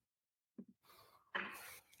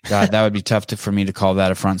 that would be tough for me to call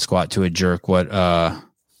that a front squat to a jerk, what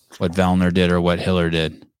Vellner did or what Hiller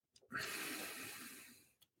did.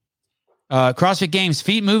 CrossFit Games,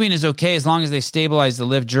 feet moving is okay as long as they stabilize the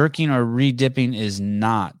lift. Jerking or re-dipping is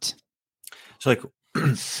not. So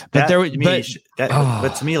but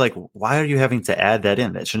to me, why are you having to add that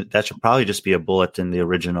in? That should probably just be a bullet in the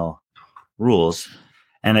original rules.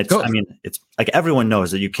 And it's like everyone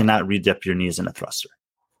knows that you cannot re-dip your knees in a thruster.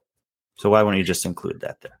 So why wouldn't you just include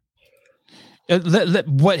that there?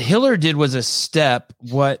 What Hiller did was a step.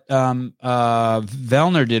 What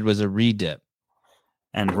Vellner did was a re-dip.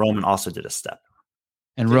 And Roman also did a step.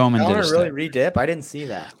 And Roman did a step. Really re-dip? I didn't see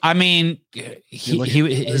that. I mean,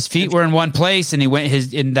 his feet were in one place, and he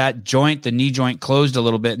went in that joint. The knee joint closed a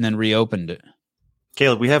little bit, and then reopened it.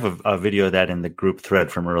 Caleb, we have a video of that in the group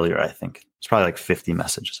thread from earlier, I think. It's probably like 50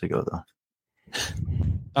 messages ago,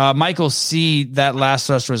 though. Michael C., that last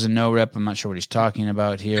thruster was a no rep. I'm not sure what he's talking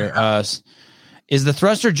about here. Is the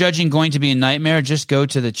thruster judging going to be a nightmare? Just go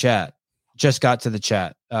to the chat. Just got to the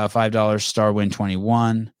chat. $5 star win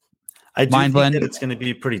 21. I do think that it's going to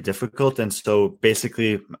be pretty difficult. And so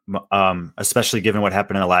basically, especially given what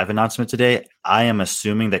happened in the live announcement today, I am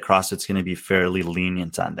assuming that CrossFit's going to be fairly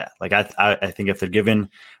lenient on that. Like I think if they're giving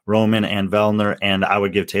Roman and Vellner, and I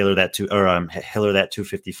would give Hiller that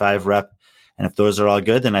 255 rep, And if those are all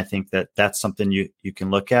good, then I think that that's something you can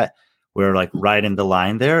look at. Where like right in the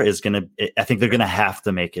line there is going to, I think they're going to have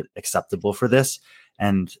to make it acceptable for this.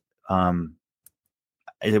 And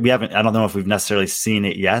we haven't, I don't know if we've necessarily seen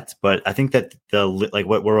it yet, but I think that like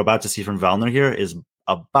what we're about to see from Vellner here is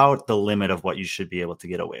about the limit of what you should be able to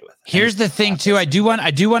get away with. Here's the thing too. I do want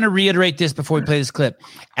to reiterate this before we play this clip.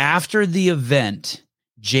 After the event,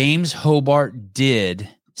 James Hobart did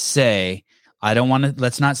say,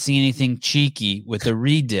 let's not see anything cheeky with the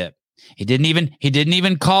redip. He didn't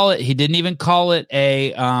even call it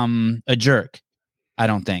a jerk, I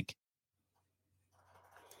don't think.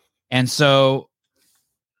 And so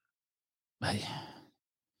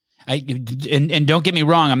and don't get me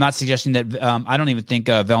wrong, I'm not suggesting that I don't even think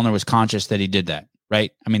Vellner was conscious that he did that,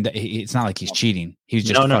 right? I mean, it's not like he's cheating. He's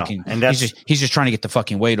just and he's just trying to get the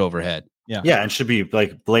fucking weight overhead. Yeah, and should be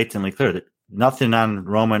like blatantly clear that nothing on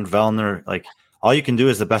Roman Vellner, like all you can do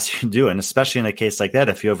is the best you can do. And especially in a case like that,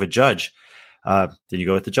 if you have a judge, then you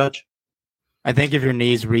go with the judge. I think if your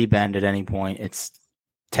knees rebend at any point, it's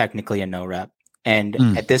technically a no rep.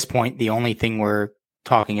 And at this point, the only thing we're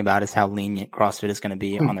talking about is how lenient CrossFit is going to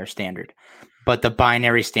be on their standard. But the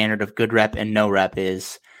binary standard of good rep and no rep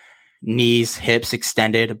is knees, hips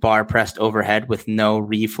extended, bar pressed overhead with no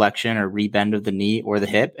reflection or rebend of the knee or the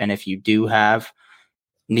hip. And if you do have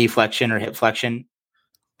knee flexion or hip flexion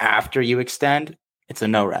after you extend, it's a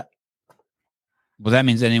no rep. Well, that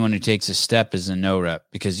means anyone who takes a step is a no rep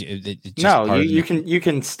because you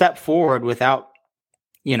can step forward without,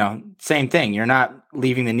 same thing. You're not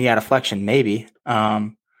leaving the knee out of flexion, maybe.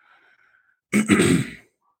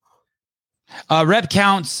 Rep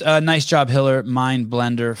counts. Nice job, Hiller. Mind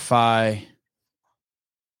Blender, Phi.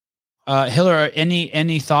 Hiller,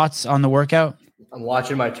 any thoughts on the workout? I'm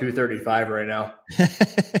watching my 235 right now.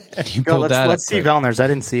 Let's see Vellner's. I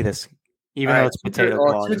didn't see this. Even though it's potato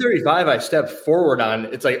quality. 235, I step forward on.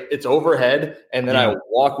 It's like it's overhead, and then I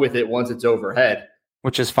walk with it once it's overhead.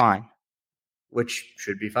 Which is fine. Which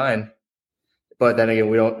should be fine. But then again,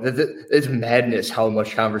 we don't. It's madness how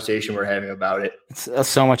much conversation we're having about it. It's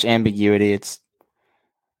so much ambiguity.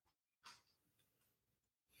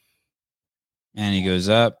 And he goes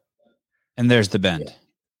up, and there's the bend.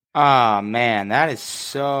 Oh, man, that is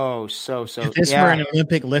so. If this were an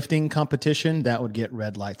Olympic lifting competition, that would get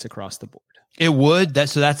red lights across the board. It would.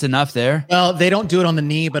 That's enough there. Well, they don't do it on the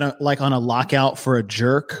knee, but like on a lockout for a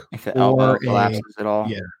jerk. If the elbow collapses at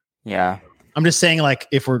all. Yeah. I'm just saying, like,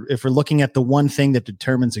 if we're looking at the one thing that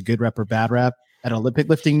determines a good rep or bad rep at an Olympic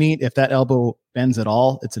lifting meet, if that elbow bends at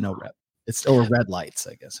all, it's a no rep. It's or red lights,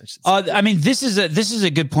 I guess I should say. I mean, this is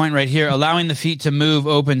a good point right here. Allowing the feet to move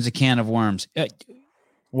opens a can of worms.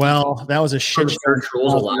 Well, that was a shit show.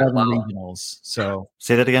 Regionals. So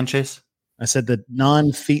say that again, Chase. I said the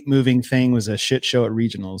non-feet moving thing was a shit show at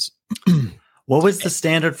regionals. What was the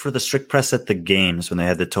standard for the strict press at the games when they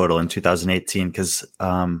had the total in 2018? Because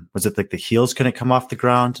was it like the heels couldn't come off the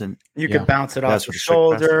ground and you could bounce it off your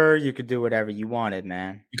shoulder? You could do whatever you wanted,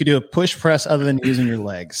 man. You could do a push press other than using your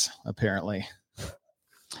legs, apparently.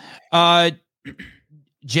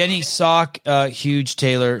 Jenny Sock, huge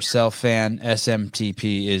Taylor Self fan.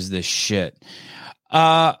 SMTP is the shit.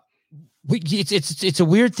 It's a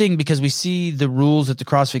weird thing because we see the rules at the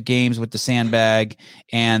CrossFit Games with the sandbag,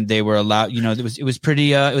 and they were allowed. It was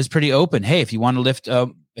pretty open. Hey, if you want to lift,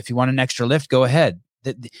 if you want an extra lift, go ahead.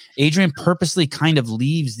 Adrian purposely kind of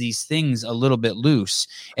leaves these things a little bit loose,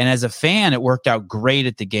 and as a fan, it worked out great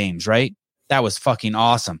at the games, right? That was fucking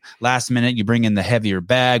awesome. Last minute, you bring in the heavier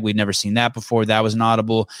bag. We'd never seen that before. That was an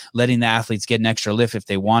audible. Letting the athletes get an extra lift if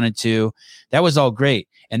they wanted to. That was all great.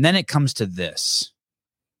 And then it comes to this.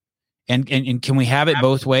 And can we have it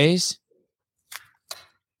both ways?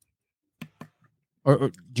 Or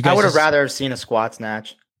do you guys I would have rather seen a squat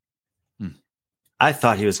snatch. I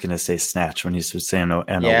thought he was going to say snatch when he was saying a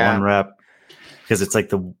one rep. Because it's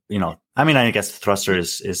like I guess the thruster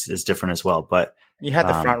is different as well, but you had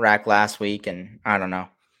the front rack last week, and I don't know.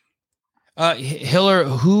 Hiller,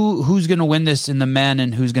 who's going to win this in the men,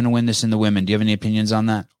 and who's going to win this in the women? Do you have any opinions on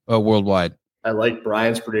that? Worldwide, I like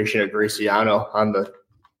Brian's prediction of Graciano on the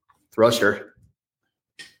thruster.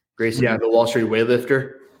 Graciano, the Wall Street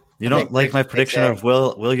weightlifter. You don't like my prediction of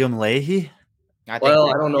William Leahy? I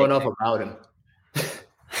don't know enough about him.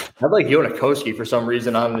 I like Yonakoski for some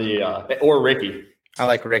reason on the or Ricky. I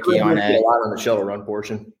like Ricky on a lot on the shuttle run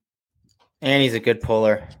portion. And he's a good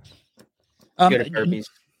puller. Good at burpees.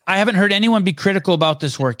 I haven't heard anyone be critical about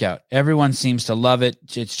this workout. Everyone seems to love it.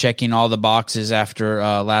 It's checking all the boxes after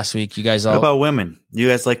last week. You guys all. What about women? You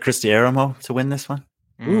guys like Christy Aramo to win this one?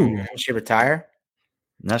 Should she retire?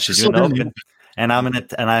 No, she's doing open. And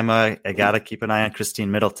I gotta keep an eye on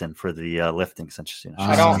Christine Middleton for the lifting since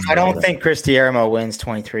I don't think Chris Tiermo wins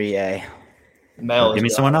 23A. Mel, give me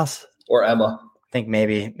someone else or Emma. I think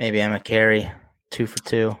maybe Emma Carey, 2 for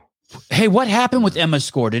 2. Hey, what happened with Emma's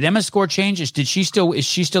score? Did Emma's score change? Is she still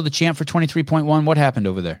the champ for 23.1? What happened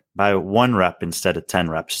over there? by 1 rep instead of 10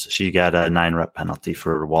 reps. She got a 9 rep penalty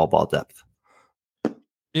for wall ball depth.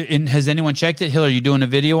 And has anyone checked it? Hill, are you doing a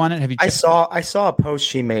video on it? Have you? I saw a post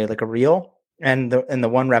she made, like a reel, and the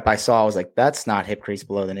 1 rep I saw, I was like, that's not hip crease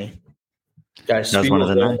below the knee. Guys, That was one of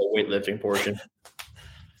the 9. weightlifting portion.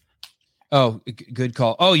 Oh, good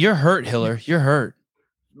call. Oh, you're hurt, Hiller. You're hurt.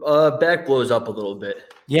 Back blows up a little bit.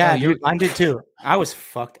 Yeah, Oh, dude, mine did too. I was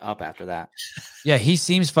fucked up after that. Yeah, he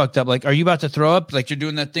seems fucked up. Like, are you about to throw up? Like you're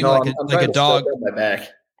doing that thing I'm like trying a to dog? step on my back.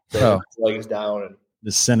 Oh. So legs down and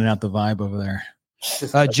Just sending out the vibe over there.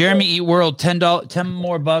 Jeremy Eat World, $10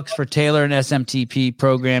 more bucks for Taylor and SMTP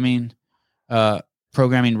programming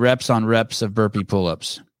reps on reps of burpee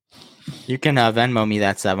pull-ups. You can Venmo me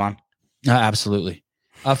that, Sevon. Absolutely.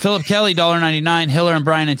 Philip Kelly, $1.99. Hiller and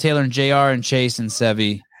Brian and Taylor and JR and Chase and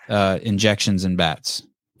Sevi, injections and bats.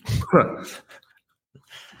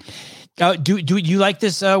 Do you like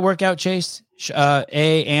this workout, Chase?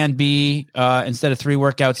 A and B. Instead of 3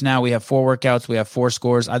 workouts now, we have 4 workouts. We have 4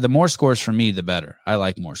 scores. The more scores for me, the better. I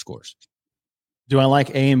like more scores. Do I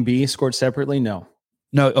like A and B scored separately? No.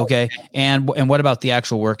 No, okay. And what about the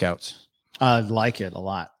actual workouts? I like it a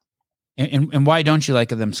lot. And why don't you like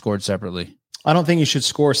them scored separately? I don't think you should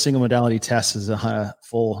score single modality tests as a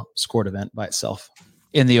full scored event by itself.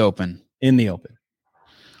 In the open.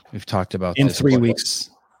 We've talked about in this 3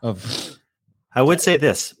 weeks of. I would say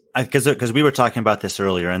this because we were talking about this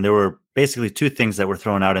earlier, and there were basically 2 things that were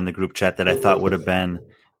thrown out in the group chat that I thought would have been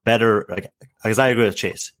better. Because I agree with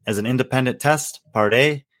Chase. As an independent test, part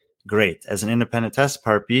A, great. As an independent test,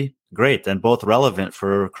 part B, great. And both relevant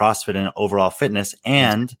for CrossFit and overall fitness,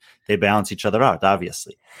 and they balance each other out,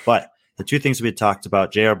 obviously. But the 2 things we had talked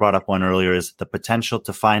about, JR brought up one earlier, is the potential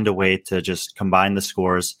to find a way to just combine the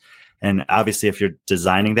scores. And obviously, if you're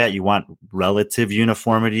designing that, you want relative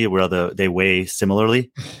uniformity where they weigh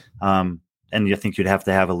similarly. And you think you'd have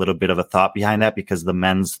to have a little bit of a thought behind that because the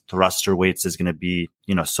men's thruster weights is going to be,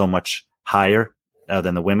 so much higher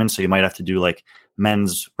than the women. So you might have to do like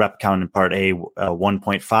men's rep count in part A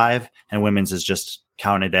 1.5 and women's is just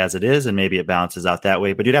counted as it is, and maybe it balances out that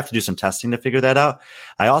way, but you'd have to do some testing to figure that out.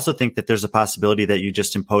 I also think that there's a possibility that you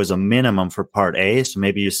just impose a minimum for part A. So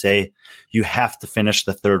maybe you say you have to finish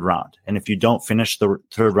the 3rd round. And if you don't finish the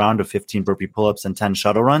 3rd round of 15 burpee pull-ups and 10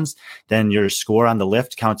 shuttle runs, then your score on the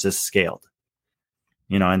lift counts as scaled.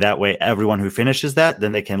 And that way everyone who finishes that,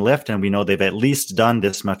 then they can lift. And we know they've at least done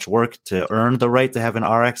this much work to earn the right to have an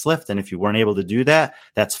RX lift. And if you weren't able to do that,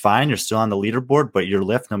 that's fine. You're still on the leaderboard, but your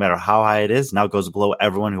lift, no matter how high it is, now goes below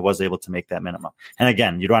everyone who was able to make that minimum. And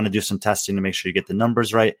again, you'd want to do some testing to make sure you get the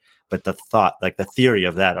numbers right. But the thought, like the theory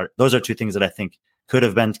of that, those are 2 things that I think could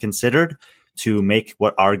have been considered to make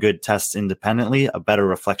what are good tests independently a better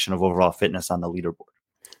reflection of overall fitness on the leaderboard.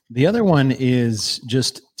 The other one is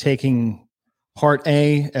just taking Part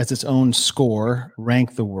A as its own score,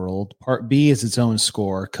 rank the world. Part B as its own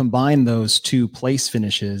score. Combine those 2 place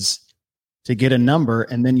finishes to get a number,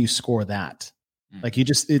 and then you score that. Like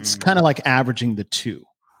it's kind of like averaging the 2.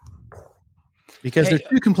 Because they're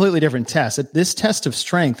 2 completely different tests. This test of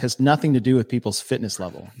strength has nothing to do with people's fitness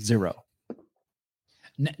level. 0.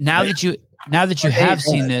 Now that you have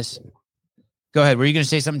seen this, go ahead. Were you going to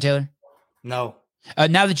say something, Taylor? No.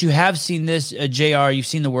 Now that you have seen this, JR, you've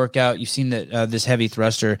seen the workout, you've seen this heavy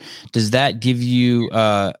thruster. Does that give you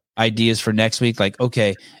ideas for next week? Like,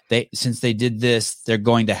 okay, since they did this, they're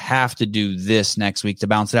going to have to do this next week to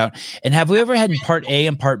balance it out. And have we ever had part A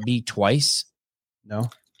and part B twice?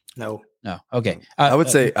 No. Okay. I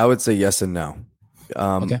would say yes and no.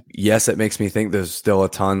 Okay. Yes, it makes me think there's still a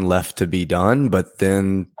ton left to be done, but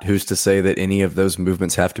then who's to say that any of those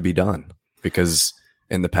movements have to be done? Because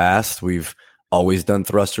in the past, we've always done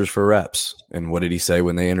thrusters for reps. And what did he say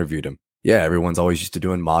when they interviewed him? Yeah, everyone's always used to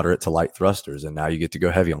doing moderate to light thrusters, and now you get to go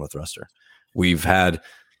heavy on the thruster. We've had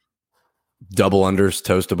double unders,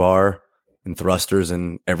 toes to bar, and thrusters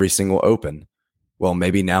in every single open. Well,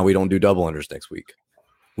 maybe now we don't do double unders next week.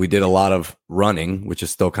 We did a lot of running, which is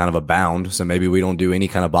still kind of a bound, so maybe we don't do any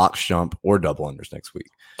kind of box jump or double unders next week.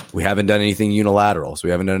 We haven't done anything unilateral, so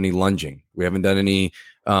we haven't done any lunging. We haven't done any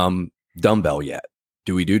dumbbell yet.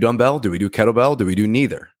 Do we do dumbbell? Do we do kettlebell? Do we do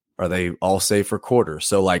neither? Are they all safe for quarters?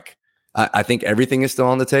 So I think everything is still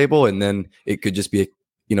on the table, and then it could just be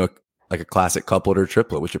like a classic couplet or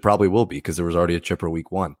triplet, which it probably will be because there was already a chipper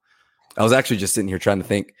week 1. I was actually just sitting here trying to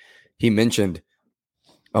think. He mentioned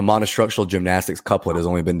a monostructural gymnastics couplet has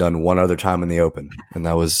only been done one other time in the open, and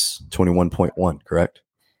that was 21.1, correct?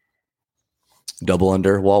 Double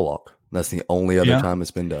under wall walk. That's the only other time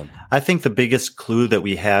it's been done. I think the biggest clue that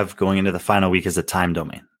we have going into the final week is the time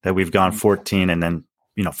domain, that we've gone 14 and then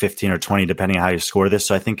 15 or 20, depending on how you score this.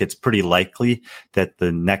 So I think it's pretty likely that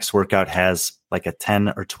the next workout has like a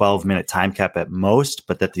 10 or 12 minute time cap at most,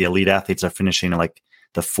 but that the elite athletes are finishing in like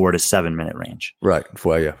the 4 to 7 minute range. Right.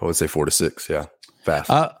 Well, yeah, I would say 4 to 6. Yeah.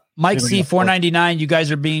 Fast. Mike C, 499. You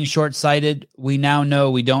guys are being short-sighted. We now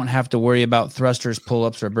know we don't have to worry about thrusters,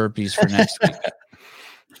 pull-ups, or burpees for next week.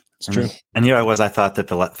 It's true. And here I thought that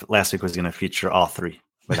the last week was going to feature all three,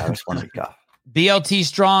 but I was 1 week off. BLT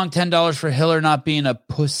Strong, $10 for Hiller not being a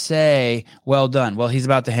pussy. Well done. Well, he's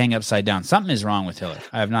about to hang upside down. Something is wrong with Hiller.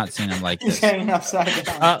 I have not seen him like this. He's hanging upside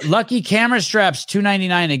down. Lucky Camera Straps,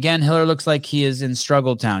 $2.99. Again, Hiller looks like he is in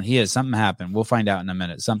Struggle Town. He is. Something happened. We'll find out in a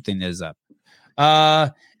minute. Something is up.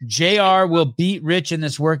 JR will beat Rich in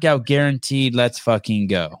this workout, guaranteed. Let's fucking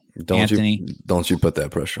go. Don't you put that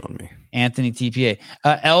pressure on me. Anthony TPA.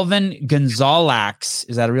 Elvin Gonzalax.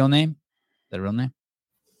 Is that a real name?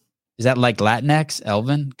 Is that like Latinx?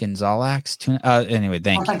 Elvin Gonzalax? Anyway,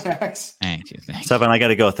 thank you. Thank you. Seven, I got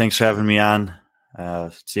to go. Thanks for having me on.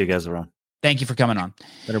 See you guys around. Thank you for coming on.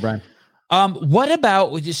 Better, Brian. What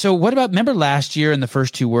about, remember last year in the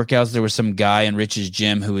first two workouts, there was some guy in Rich's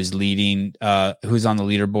gym who was leading, who's on the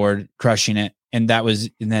leaderboard, crushing it. And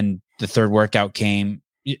then the third workout came.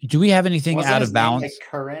 Do we have anything out of balance? Like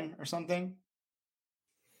Curran or something?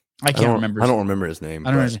 I can't remember. I don't remember his name.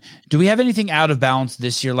 Do we have anything out of balance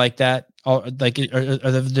this year like that? Are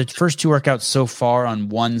the first two workouts so far on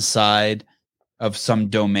one side of some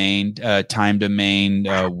domain, time domain,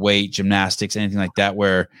 weight, gymnastics, anything like that,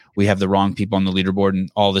 where we have the wrong people on the leaderboard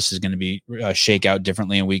and all this is going to be shake out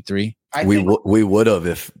differently in week 3? We would have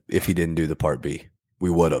if he didn't do the part B.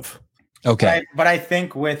 We would have. Okay. But I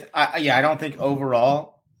think I don't think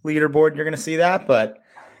overall leaderboard you're going to see that, but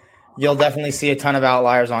you'll definitely see a ton of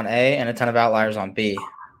outliers on A and a ton of outliers on B,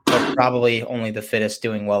 but probably only the fittest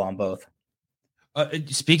doing well on both.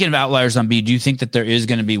 Speaking of outliers on B, do you think that there is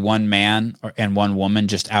going to be one man and one woman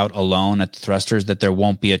just out alone at the thrusters, that there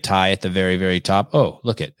won't be a tie at the very, very top? Oh,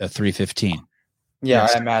 look at a 315. Yeah,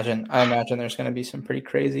 yes. I imagine there's going to be some pretty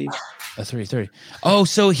crazy. A 330. Oh,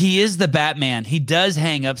 so he is the Batman. He does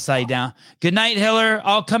hang upside down. Good night, Hiller.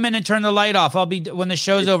 I'll come in and turn the light off. When the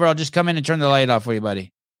show's over, I'll just come in and turn the light off for you,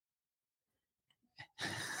 buddy.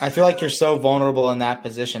 I feel like you're so vulnerable in that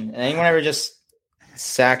position. Anyone ever just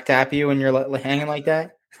sack tap you when you're hanging like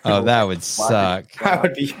that? Oh, that would suck. I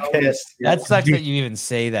would be pissed. That sucks that you even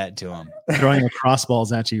say that to him. Throwing the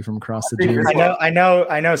crossballs at you from across the gym. I know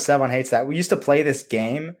Sevon hates that. We used to play this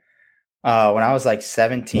game when I was like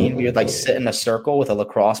 17. We would sit in a circle with a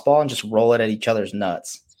lacrosse ball and just roll it at each other's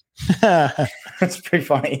nuts. It's pretty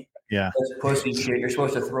funny. Yeah. That's pussy shit. You're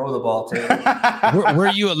supposed to throw the ball, Taylor. Were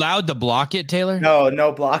you allowed to block it, Taylor?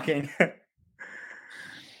 No blocking.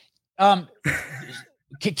 Can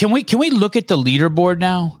we look at the leaderboard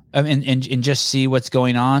now and just see what's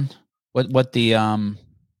going on? What the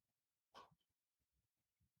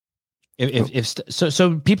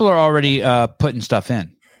so people are already putting stuff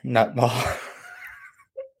in. Nutball.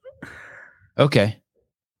 Okay.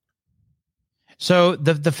 So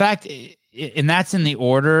the fact, and that's in the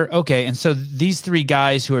order. Okay, and so these three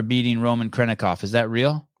guys who are beating Roman Krennikov, is that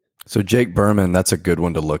real? So Jake Berman, that's a good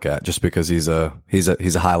one to look at, just because he's a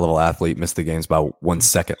high level athlete. Missed the games by 1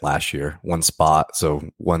 second last year, one spot.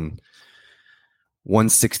 So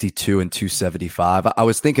 162 and 275. I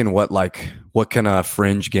was thinking, what can a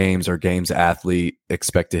fringe games or games athlete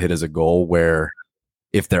expect to hit as a goal, where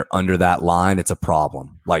if they're under that line, it's a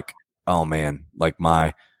problem. Oh man,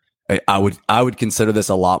 I would consider this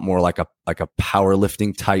a lot more like a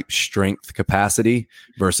powerlifting type strength capacity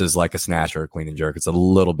versus like a snatch or a clean and jerk. It's a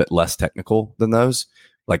little bit less technical than those.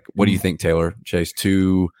 What do you think, Taylor? Chase,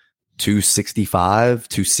 265,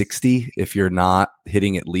 260. If you're not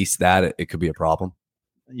hitting at least that, it could be a problem.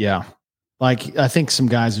 Yeah. I think some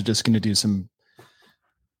guys are just going to do some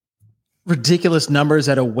ridiculous numbers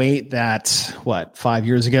at a weight that 5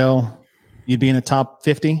 years ago you'd be in the top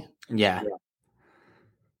 50. Yeah.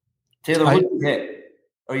 Taylor, what did you hit?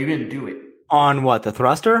 Oh, you didn't do it. On what, the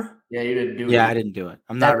thruster? Yeah, you didn't do it. Yeah, I didn't do it.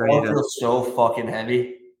 I'm not ready to. Feels so fucking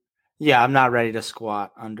heavy. Yeah, I'm not ready to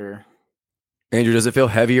squat under. Andrew, does it feel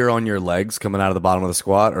heavier on your legs coming out of the bottom of the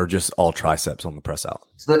squat, or just all triceps on the press out?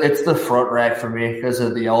 It's the front rack for me because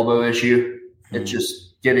of the elbow issue. It's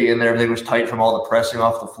just getting in there. Everything was tight from all the pressing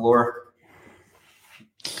off the floor.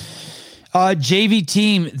 JV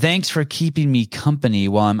team, thanks for keeping me company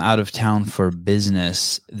while I'm out of town for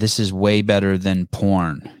business. This is way better than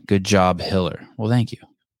porn. Good job, Hiller. Well, thank you.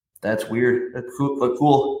 That's weird. That's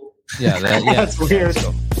cool. Yeah, That's weird.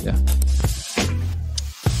 Yeah.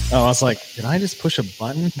 Oh, I was like, did I just push a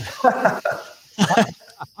button?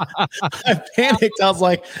 I panicked. I was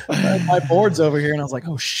like, my board's over here. And I was like,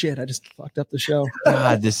 oh shit, I just fucked up the show.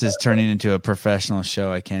 God, this is turning into a professional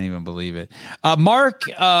show. I can't even believe it. Mark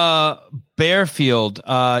Bearfield,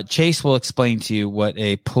 Chase will explain to you what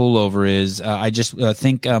a pullover is. I just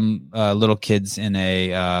think little kids in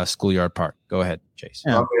a schoolyard park. Go ahead, Chase.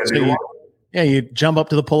 Yeah. So you jump up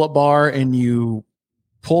to the pull-up bar and you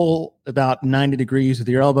pull about 90 degrees with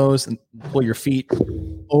your elbows and pull your feet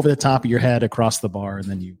over the top of your head across the bar, and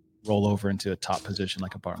then you roll over into a top position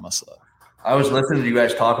like a bar muscle up. I was listening to you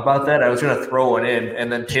guys talk about that. I was going to throw one in,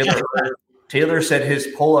 and then Taylor said his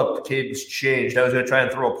pull-up cadence changed. I was going to try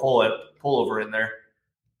and throw a pullover in there.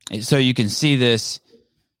 So you can see this,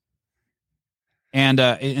 and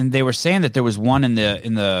they were saying that there was one in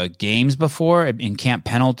the games before in Camp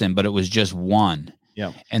Pendleton, but it was just one.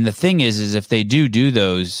 Yeah. And the thing is if they do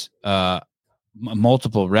those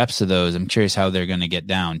multiple reps of those, I'm curious how they're going to get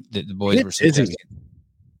down. The boys were suggesting.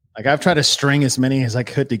 Like I've tried to string as many as I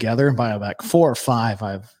could together, and by like 4 or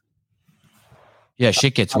 5,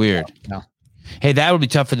 shit gets weird. No. Hey, that would be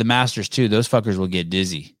tough for the masters too. Those fuckers will get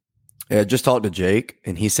dizzy. Yeah, just talked to Jake,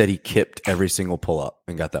 and he said he kipped every single pull up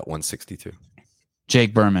and got that 162.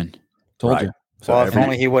 Jake Berman. Told you. So Well, if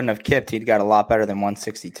only he wouldn't have kipped, he'd got a lot better than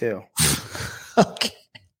 162. Okay.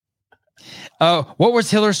 What was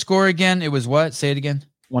Hiller's score again? It was what? Say it again.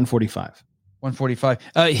 145. 145.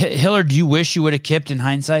 Hiller, do you wish you would have kipped in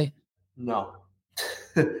hindsight? No.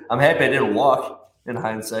 I'm happy I didn't walk in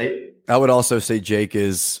hindsight. I would also say Jake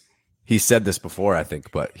he said this before, I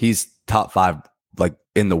think, but he's top 5 like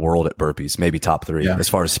in the world at burpees, maybe top 3 as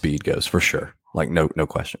far as speed goes, for sure. Like no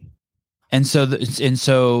question. And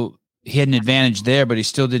so he had an advantage there, but he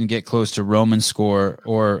still didn't get close to Roman's score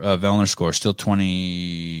or Vellner's score. Still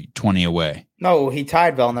 20 away. No, he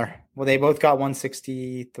tied Vellner. Well, they both got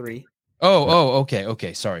 163.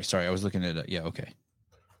 Okay. Sorry. I was looking at it. Yeah, okay.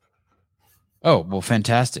 Oh, well,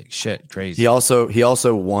 fantastic. Shit, crazy. He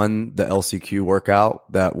also won the LCQ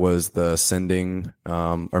workout. That was the ascending,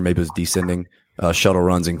 or maybe it was descending shuttle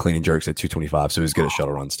runs and clean and jerks at 225. So he's good at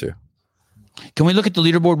shuttle runs too. Can we look at the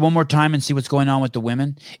leaderboard one more time and see what's going on with the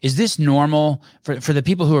women? Is this normal for the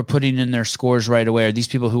people who are putting in their scores right away? Are these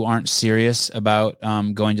people who aren't serious about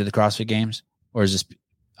going to the CrossFit Games, or is this?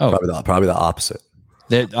 Oh, probably the opposite.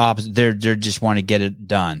 They're opposite. They're just want to get it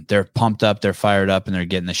done. They're pumped up. They're fired up, and they're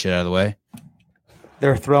getting the shit out of the way.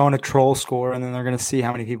 They're throwing a troll score, and then they're going to see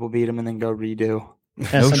how many people beat them, and then go redo.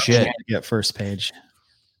 No shit. Get first page.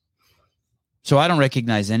 So I don't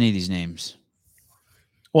recognize any of these names.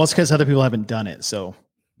 Well, it's because other people haven't done it, so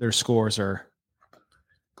their scores are.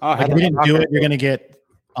 Oh, if you didn't do it, you're going to get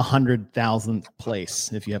 100,000th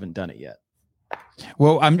place if you haven't done it yet.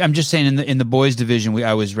 Well, I'm just saying in the boys division,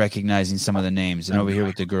 I was recognizing some of the names, and over here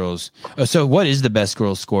with the girls. So what is the best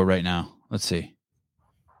girls score right now? Let's see.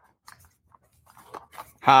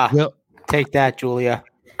 Take that, Julia.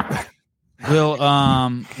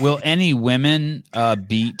 Will any women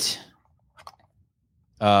beat?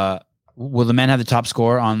 Will the men have the top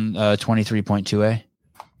score on 23.2A?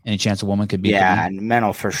 Any chance a woman could beat? Yeah, and men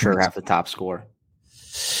will for sure have the top score.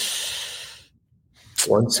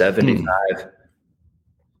 175.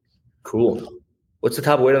 Cool. What's the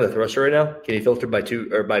top weight on the thruster right now? Can you filter by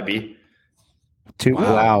 2 or by B? 2.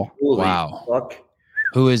 Wow. Wow. Fuck.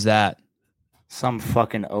 Who is that? Some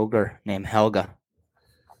fucking ogre named Helga.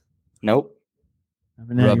 Nope.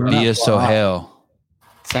 Rabia Sohail.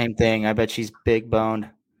 Same thing. I bet she's big boned.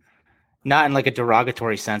 Not in like a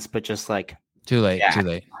derogatory sense, but just like Too late.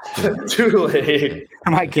 Yeah. Too late.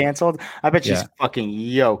 Am I canceled? I bet she's fucking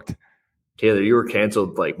yoked. Taylor, you were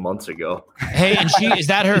canceled like months ago. Hey, and is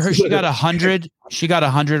that her? She got 100. She got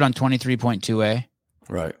 100 on 23.2A.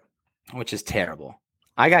 Right. Which is terrible.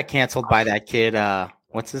 I got canceled by that kid.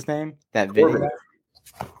 What's his name? That video.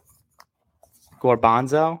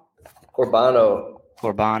 Corbano.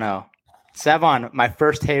 Sevon, my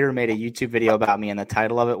first hater, made a YouTube video about me, and the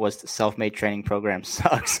title of it was "The Self-Made Training Program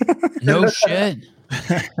Sucks." No shit.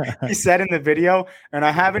 He said in the video, and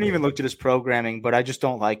I haven't even looked at his programming, but I just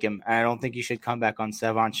don't like him, and I don't think he should come back on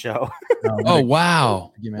Sevon's show. Oh,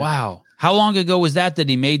 wow. Wow. How long ago was that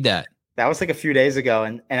he made that? That was like a few days ago,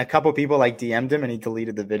 and a couple people like DM'd him, and he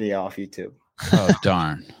deleted the video off YouTube. Oh,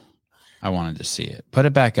 darn. I wanted to see it. Put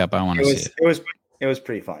it back up. I want to see it. It was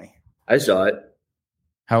pretty funny. I saw it.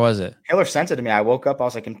 How was it? Hiller sent it to me. I woke up. I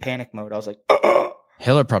was like in panic mode. I was like,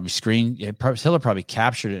 Hiller probably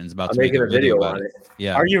captured it and is about I'm to make making a video about on it. it.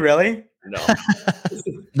 Yeah. Are you really? No.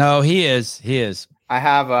 No, he is. I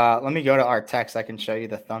have. Let me go to our text. I can show you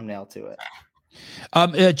the thumbnail to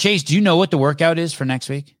it. Chase, do you know what the workout is for next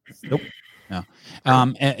week? Nope. No.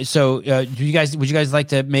 Would you guys like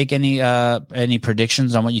to make any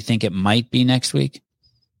predictions on what you think it might be next week?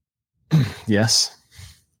 Yes.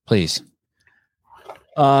 Please.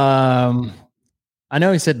 I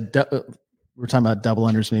know he said we're talking about double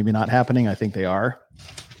unders maybe not happening. I think they are.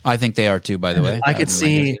 I think they are too, by the way. I could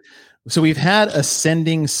see. So we've had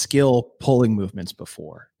ascending skill pulling movements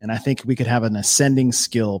before, and I think we could have an ascending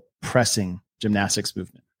skill pressing gymnastics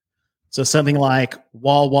movement. So something like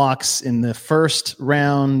wall walks in the first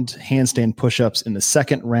round, handstand push-ups in the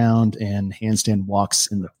second round, and handstand walks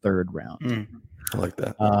in the third round. I like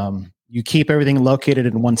that. You keep everything located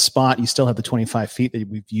in one spot. You still have the 25 feet that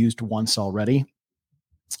we've used once already.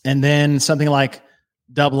 And then something like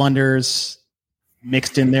double unders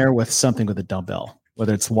mixed in there with something with a dumbbell,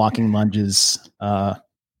 whether it's walking lunges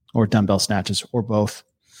or dumbbell snatches or both.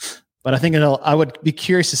 But I think I would be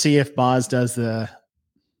curious to see if Boz does the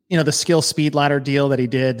skill speed ladder deal that he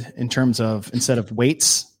did in terms of, instead of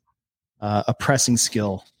weights, a pressing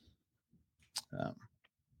skill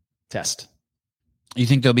test. You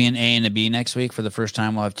think there'll be an A and a B next week? For the first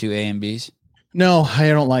time, we'll have two A and Bs? No, I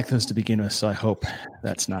don't like those to begin with, so I hope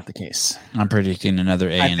that's not the case. I'm predicting another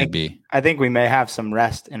A and a B. I think we may have some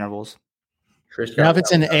rest intervals. Now, if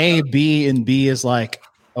it's an A, B, and B is like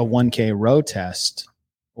a 1K row test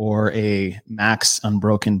or a max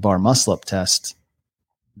unbroken bar muscle up test,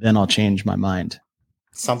 then I'll change my mind.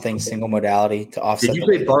 Something single modality to offset. Did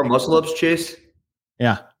you say bar muscle ups, Chase?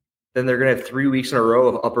 Yeah. Then they're going to have 3 weeks in a row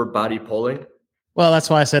of upper body pulling. Well, that's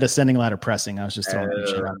why I said ascending ladder pressing. I was just throwing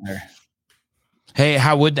shit out there. Hey,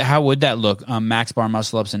 how would that look? Max bar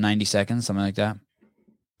muscle ups in 90 seconds, something like that.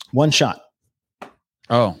 One shot.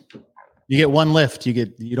 Oh, you get one lift.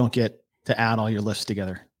 You don't get to add all your lifts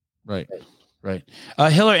together. Right.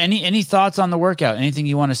 Hiller, any thoughts on the workout? Anything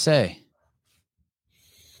you want to say?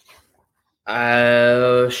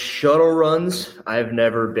 Shuttle runs I've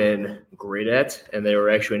never been great at, and they were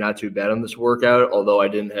actually not too bad on this workout, although I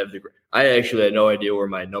actually had no idea where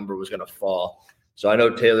my number was going to fall. So I know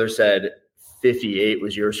Taylor said 58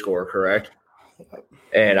 was your score, correct?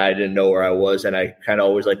 And I didn't know where I was, and I kind of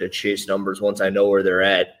always like to chase numbers once I know where they're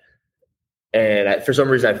at. And for some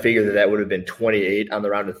reason, I figured that would have been 28 on the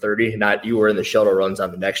round of 30. Not you were in the shuttle runs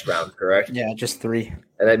on the next round, correct? Yeah, just 3.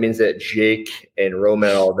 And that means that Jake and Roman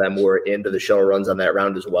and all of them were into the shuttle runs on that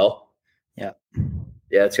round as well. Yeah.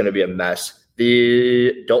 Yeah, it's going to be a mess.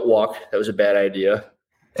 The don't walk, that was a bad idea.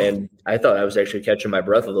 And I thought I was actually catching my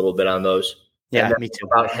breath a little bit on those. Yeah, me too.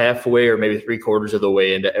 About halfway or maybe 3/4 of the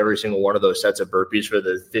way into every single one of those sets of burpees for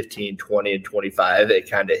the 15, 20, and 25, it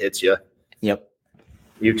kind of hits you. Yep.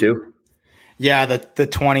 You too? Yeah, the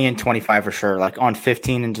 20 and 25 for sure. Like on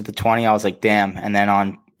 15 into the 20, I was like, damn. And then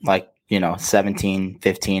on 17,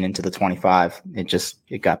 15 into the 25,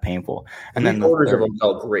 it got painful. And then quarters of them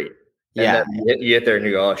felt great. And yeah. then you get there and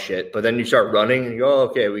you go, oh shit. But then you start running and you go, oh,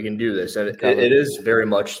 okay, we can do this. And it is very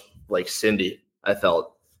much like Cindy, I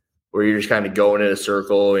felt, where you're just kind of going in a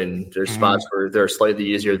circle, and there's spots where they're slightly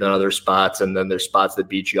easier than other spots. And then there's spots that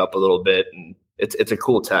beat you up a little bit. And it's a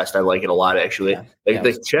cool test. I like it a lot, actually. Yeah.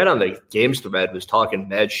 The chat on the games thread was talking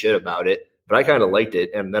mad shit about it, but I kind of liked it.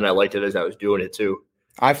 And then I liked it as I was doing it too.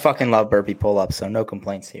 I fucking love burpee pull-ups, so no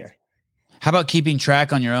complaints here. How about keeping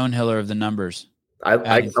track on your own, Hiller, of the numbers?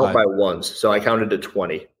 I count by ones. So I counted to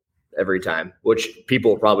 20 every time, which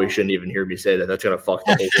people probably shouldn't even hear me say that. That's going to fuck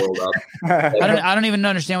the whole world up. I don't even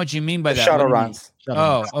understand what you mean by that. Shuttle runs.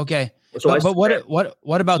 Oh, okay. So but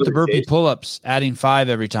what about the burpee pull-ups? Adding 5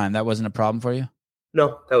 every time, that wasn't a problem for you?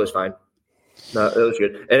 No, that was fine. No, that was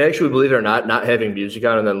good. And actually, believe it or not having music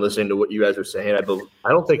on and then listening to what you guys were saying, I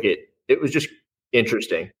don't think it was just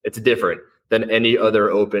interesting. It's different than any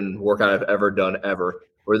other open workout I've ever done ever,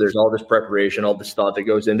 where there's all this preparation, all this thought that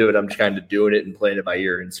goes into it. I'm just kind of doing it and playing it by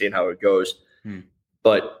ear and seeing how it goes.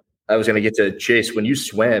 But I was going to get to Chase. When you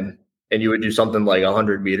swam and you would do something like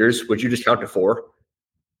 100 meters, would you just count to 4?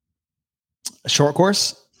 A short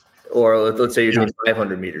course? Or let's say you're doing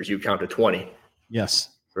 500 meters, you count to 20. Yes.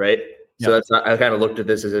 Right? Yep. So I kind of looked at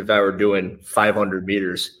this as if I were doing 500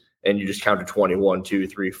 meters and you just counted 21, 2,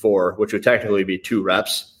 3, 4, which would technically be 2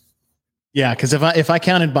 reps. Yeah, because if I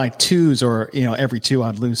counted by 2s or every 2,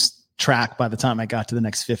 I'd lose track by the time I got to the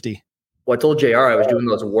next 50. Well, I told JR I was doing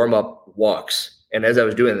those warm-up walks, and as I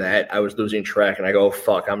was doing that, I was losing track, and I go,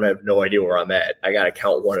 fuck, I'm going to have no idea where I'm at. I got to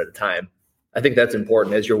count one at a time. I think that's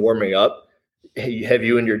important as you're warming up. have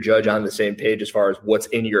you and your judge on the same page as far as what's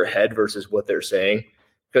in your head versus what they're saying?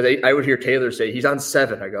 Because I would hear Taylor say he's on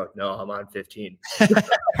 7. I go, no, I'm on 15.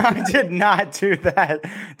 I did not do that.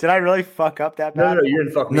 Did I really fuck up that bad? No, you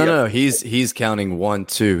didn't fuck me up. No. He's counting 1,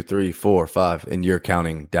 2, 3, 4, 5, and you're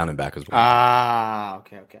counting down and back as well. Ah,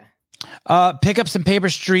 okay. Pick up some Paper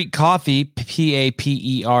Street Coffee, Paperst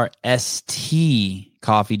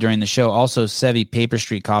coffee during the show. Also, Sevi, Paper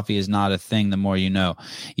Street Coffee is not a thing. The more you know.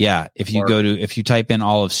 Yeah, if you type in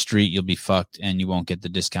Olive Street, you'll be fucked, and you won't get the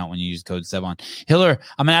discount when you use code Sevon. Hiller,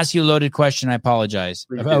 I'm gonna ask you a loaded question. I apologize.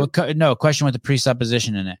 No, question with a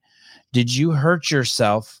presupposition in it. Did you hurt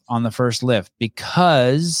yourself on the first lift?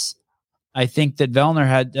 Because I think that Vellner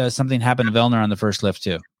had something happen to Vellner on the first lift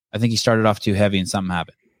too. I think he started off too heavy and something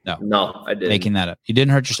happened. No, I didn't. Making that up. You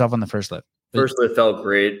didn't hurt yourself on the first lift. First lift felt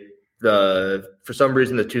great. For some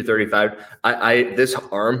reason, the 235, this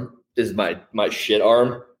arm is my shit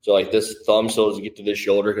arm. So like this thumb still doesn't get to this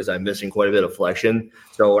shoulder because I'm missing quite a bit of flexion.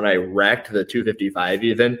 So when I racked the 255,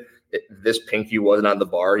 this pinky wasn't on the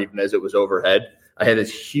bar, even as it was overhead. I had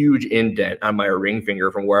this huge indent on my ring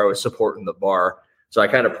finger from where I was supporting the bar. So I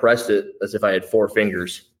kind of pressed it as if I had 4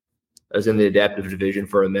 fingers. I was in the adaptive division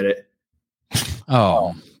for a minute.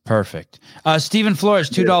 Oh, perfect. Stephen Flores,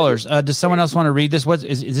 $2. Does someone else want to read this? What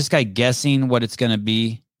is this guy guessing what it's going to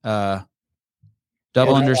be? Double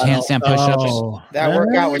unders, handstand push-ups. That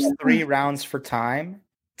workout was 3 rounds for time,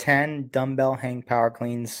 10 dumbbell hang power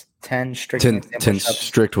cleans, 10 strict 10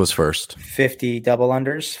 strict was first. 50 double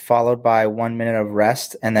unders, followed by 1 minute of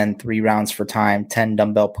rest, and then 3 rounds for time, 10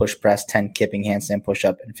 dumbbell push press, 10 kipping handstand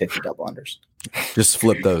push-up, and 50 double unders. Just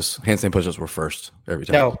flip those. Handstand push-ups were first every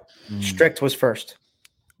time. No, strict was first.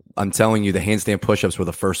 I'm telling you, the handstand push-ups were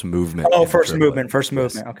the first movement. Oh, first movement.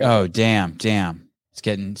 Okay. Oh, damn. It's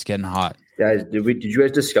getting hot. Guys, did you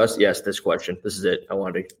guys discuss? Yes, this question. This is it. I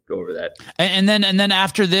wanted to go over that. And then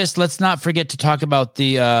after this, let's not forget to talk about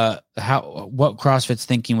the what CrossFit's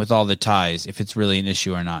thinking with all the ties, if it's really an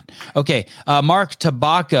issue or not. Okay, Mark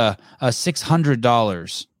Tabaka,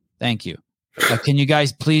 $600. Thank you. Can you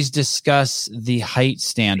guys please discuss the height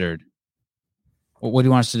standard? What do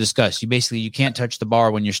you want us to discuss? You can't touch the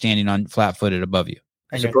bar when you're standing on flat-footed above you.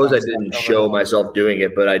 I suppose I didn't show myself doing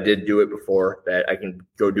it, but I did do it before. That I can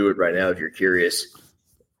go do it right now if you're curious.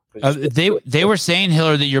 They were saying,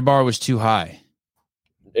 Hiller, that your bar was too high.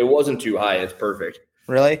 It wasn't too high. It's perfect.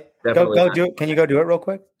 Really? Go do it. Can you go do it real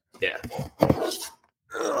quick? Yeah.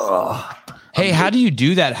 Hey, how do you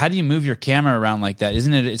do that? How do you move your camera around like that?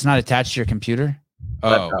 Isn't it? It's not attached to your computer.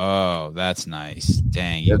 Oh, that's nice.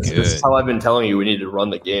 Dang, you good. This is how I've been telling you we need to run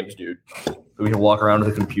the games, dude. We can walk around with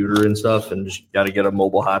the computer and stuff and just got to get a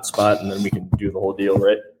mobile hotspot and then we can do the whole deal,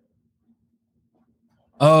 right?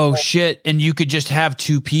 Oh, shit. And you could just have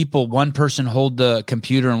 2 people, one person hold the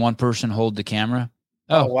computer and one person hold the camera?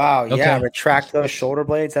 Oh wow. Okay. Yeah, retract those shoulder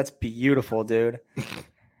blades. That's beautiful, dude.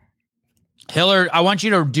 Hiller, I want you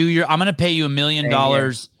to do I'm going to pay you $1 million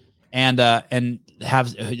and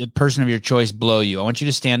have a person of your choice blow you. I want you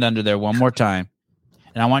to stand under there one more time.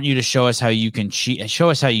 And I want you to show us how you can cheat. Show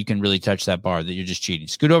us how you can really touch that bar that you're just cheating.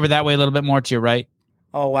 Scoot over that way a little bit more to your right.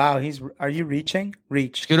 Oh, wow. Are you reaching?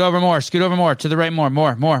 Reach. Scoot over more to the right. More.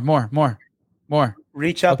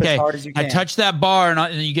 Reach up as hard as you can. I touch that bar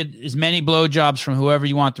and you get as many blowjobs from whoever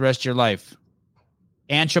you want the rest of your life.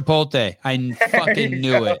 And Chipotle. I fucking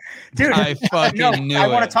knew it. Dude, I fucking knew it. I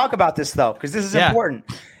want to talk about this though, because this is important.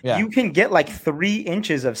 Yeah. You can get like 3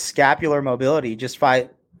 inches of scapular mobility just by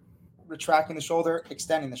retracting the shoulder,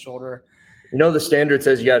 extending the shoulder. You know, the standard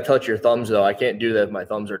says you got to touch your thumbs, though. I can't do that if my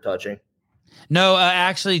thumbs are touching. No,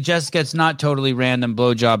 actually, Jessica, it's not totally random.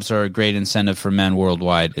 Blowjobs are a great incentive for men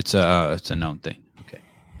worldwide. It's a known thing.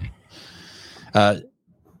 Okay.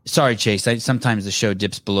 Sorry, Chase. Sometimes the show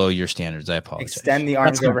dips below your standards. I apologize. Extend the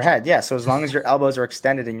arms overhead. Yeah. So as long as your elbows are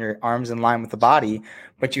extended and your arms in line with the body,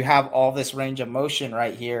 but you have all this range of motion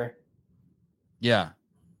right here. Yeah.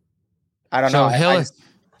 I don't know.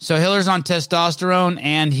 So Hiller's on testosterone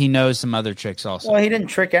and he knows some other tricks also. Well, he didn't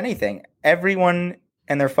trick anything. Everyone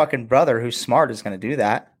and their fucking brother who's smart is going to do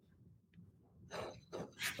that.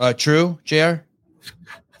 True, JR?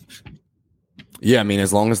 Yeah, I mean,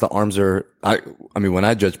 as long as the arms are, I mean, when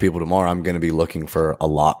I judge people tomorrow, I'm going to be looking for a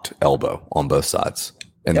locked elbow on both sides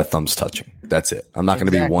and the thumbs touching. That's it. I'm not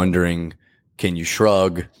going to be wondering, can you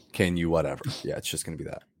shrug? Can you whatever? Yeah, it's just going to be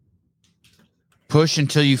that. Push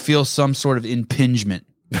until you feel some sort of impingement.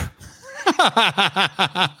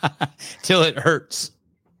 Till it hurts.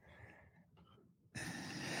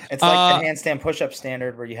 It's like the handstand push-up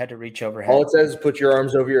standard where you had to reach overhead. All it says is put your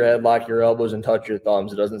arms over your head, lock your elbows, and touch your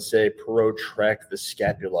thumbs. It doesn't say protract the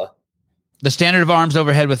scapula. The standard of arms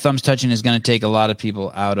overhead with thumbs touching is going to take a lot of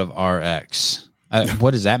people out of RX.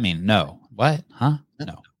 What does that mean? No. What? Huh?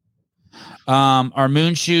 No. Are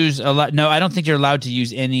moon shoes allowed? No, I don't think you're allowed to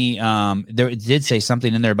use any. It did say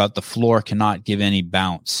something in there about the floor cannot give any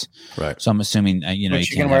bounce. Right. So I'm assuming, But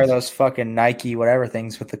you can wear those fucking Nike whatever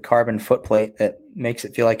things with the carbon foot plate that makes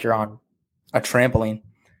it feel like you're on a trampoline.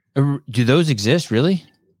 Do those exist? Really?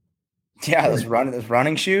 Yeah, those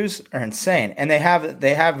running shoes are insane, and they have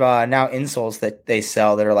now insoles that they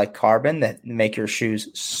sell that are like carbon that make your shoes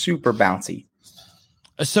super bouncy.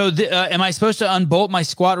 So am I supposed to unbolt my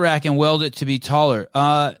squat rack and weld it to be taller?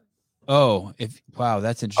 Wow,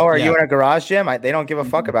 that's interesting. Oh, are you in a garage gym? They don't give a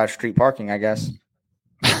fuck about street parking, I guess.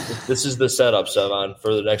 This is the setup, Sevan,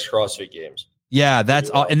 for the next CrossFit Games. Yeah, that's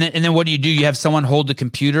all. And then what do? You have someone hold the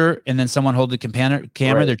computer and then someone hold the camera.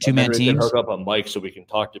 Right. They're 2-man teams. Hook up a mic so we can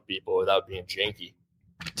talk to people without being janky.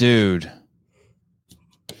 Dude,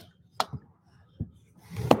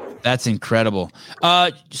 that's incredible.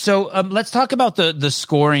 So let's talk about the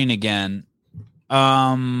scoring again.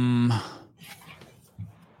 What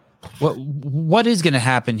is going to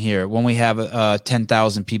happen here when we have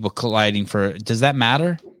 10,000 people colliding for? Does that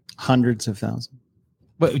matter? Hundreds of thousands.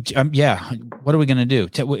 But yeah, what are we going to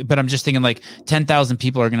do? But I'm just thinking like 10,000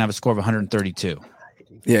 people are going to have a score of 132.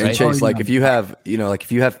 Yeah, right? and Chase, like if you have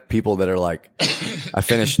people that are like, I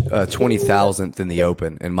finished 20,000th in the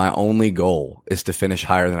Open, and my only goal is to finish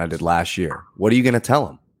higher than I did last year. What are you going to tell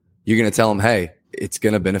them? You're going to tell them, hey, it's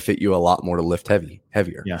going to benefit you a lot more to lift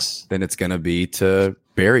heavier. Yes. Than it's going to be to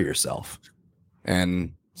bury yourself.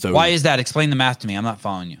 And so, why is that? Explain the math to me. I'm not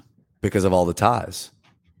following you. Because of all the ties.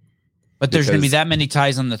 But there's going to be that many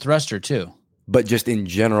ties on the thruster too. But just in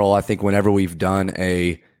general, I think whenever we've done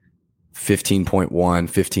a 15.1,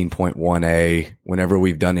 15.1A, whenever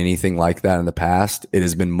we've done anything like that in the past, it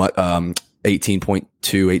has been 18.2,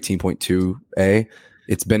 18.2A.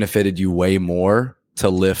 It's benefited you way more to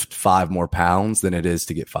lift 5 more pounds than it is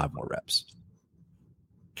to get 5 more reps.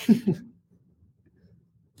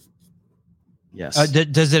 Yes.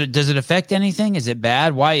 Does it affect anything? Is it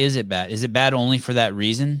bad? Why is it bad? Is it bad only for that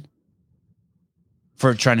reason?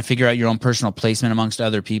 For trying to figure out your own personal placement amongst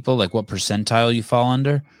other people, like what percentile you fall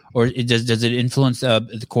under, or does it influence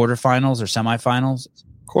the quarterfinals or semifinals?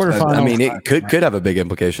 Quarterfinals. I mean, it could have a big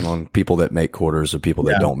implication on people that make quarters or people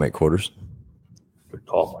that don't make quarters. Good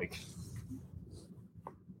call, Mike.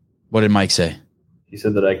 What did Mike say? He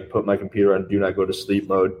said that I could put my computer on do not go to sleep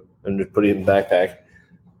mode and just put it in the backpack.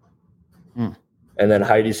 And then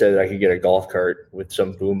Heidi said that I could get a golf cart with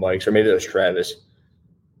some boom mics, or maybe that was Travis.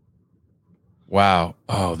 Wow.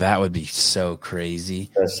 Oh, that would be so crazy.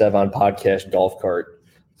 A Sevan podcast golf cart.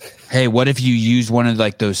 Hey, what if you use one of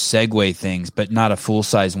like those Segway things, but not a full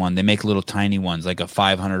size one? They make little tiny ones, like a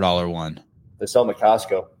 $500 one. They sell them at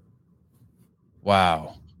Costco.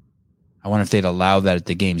 Wow. I wonder if they'd allow that at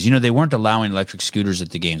the games. You know, they weren't allowing electric scooters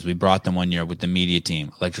at the games. We brought them one year with the media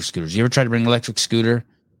team, electric scooters. You ever try to bring an electric scooter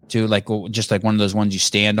to just like one of those ones you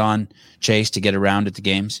stand on, Chase, to get around at the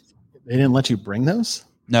games? They didn't let you bring those?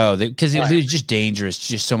 No, because it was just dangerous.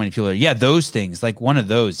 Just so many people are. Yeah, those things, like one of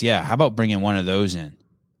those. Yeah, how about bringing one of those in?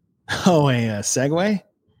 Oh, a Segway?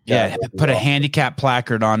 Yeah, put a handicap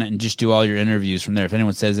placard on it and just do all your interviews from there. If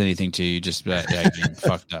anyone says anything to you, just you're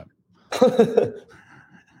fucked up. I've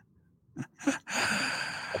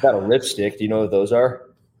got a ripstick. Do you know what those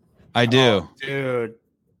are? I do. Oh, dude,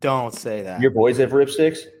 don't say that. Your boys have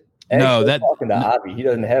ripsticks? No, I'm talking to Avi. He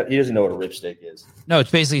doesn't know what a ripstick is. No, it's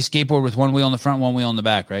basically a skateboard with one wheel in the front, one wheel in the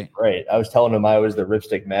back, right? Right. I was telling him I was the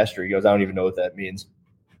ripstick master. He goes, I don't even know what that means.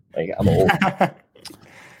 Like, I'm old.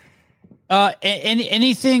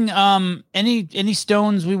 Any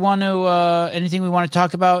stones we want to anything we want to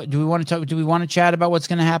talk about? Do we want to chat about what's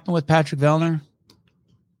going to happen with Patrick Vellner?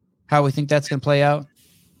 How we think that's going to play out?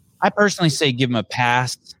 I personally say give him a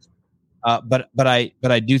pass. But I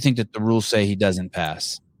do think that the rules say he doesn't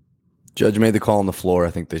pass. Judge made the call on the floor.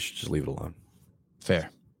 I think they should just leave it alone. Fair.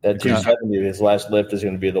 That 270, his last lift is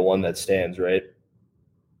going to be the one that stands, right?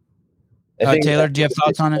 I think Taylor, do you have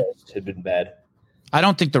thoughts on it? Had been bad. I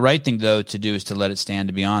don't think the right thing though to do is to let it stand.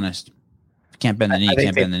 To be honest, can't bend the knee.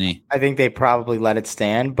 Can't bend the knee. I think they probably let it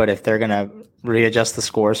stand, but if they're going to readjust the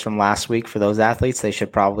scores from last week for those athletes, they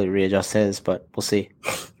should probably readjust his. But we'll see.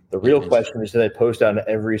 The real question is, do they post on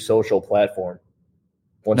every social platform?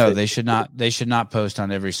 No, they should not. They should not post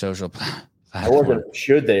on every social platform. I wasn't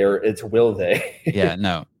should they, or it's will they? Yeah,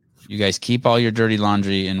 no. You guys keep all your dirty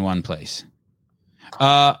laundry in one place.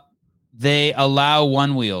 They allow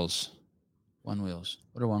one wheels. One wheels.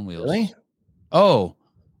 What are one wheels? Really? Oh.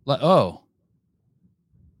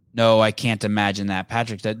 No, I can't imagine that,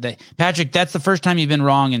 Patrick. Patrick, that's the first time you've been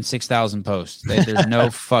wrong in 6,000 posts. There's no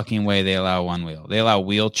fucking way they allow one wheel. They allow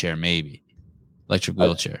wheelchair, maybe electric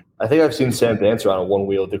wheelchair. I think I've seen Sam Dancer on a one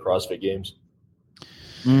wheel at the CrossFit Games.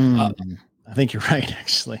 I think you're right,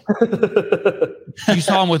 actually. You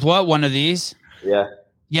saw him with what? One of these? Yeah.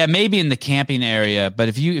 Yeah, maybe in the camping area. But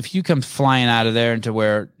if you come flying out of there into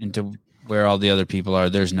where all the other people are,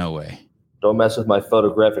 there's no way. Don't mess with my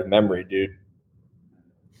photographic memory, dude.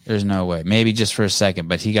 There's no way. Maybe just for a second,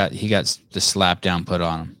 but he got the slap down put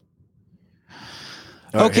on him.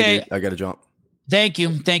 All right, Okay, hey, dude, I got to jump. Thank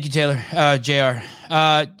you, Taylor, JR.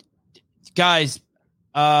 Guys,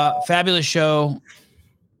 fabulous show.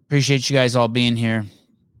 Appreciate you guys all being here.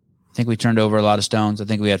 I think we turned over a lot of stones. I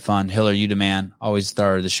think we had fun. Hiller, you the man. Always the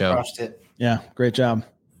star of the show. Crushed it. Yeah, great job.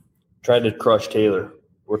 Tried to crush Taylor.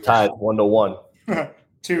 We're tied 1-1. Week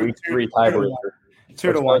 3 tiebreaker.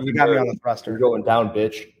 2-1. You got me on the You're thruster. going down,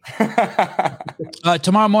 bitch.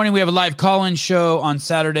 Tomorrow morning, we have a live call-in show. On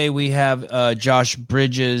Saturday, we have Josh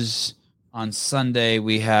Bridges. On Sunday,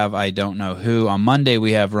 we have I don't know who. On Monday,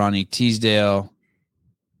 we have Ronnie Teasdale.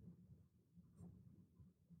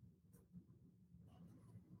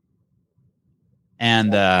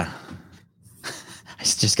 And I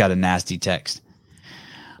just got a nasty text.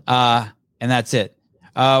 And that's it.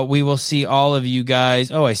 We will see all of you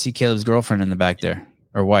guys. Oh, I see Caleb's girlfriend in the back there.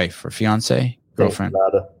 Or wife. Or fiance. Girlfriend.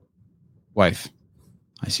 Wife.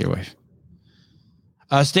 I see your wife.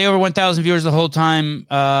 Stay over 1,000 viewers the whole time.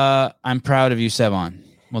 I'm proud of you, Sevon.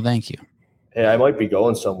 Well, thank you. Hey, I might be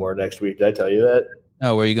going somewhere next week. Did I tell you that?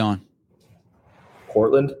 Oh, where are you going?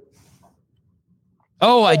 Portland.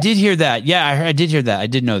 Oh, I did hear that. Yeah, I did hear that. I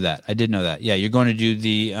did know that. Yeah, you're going to do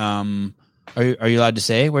the. Are you allowed to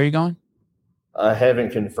say where you're going? I haven't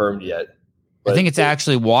confirmed yet. I think it's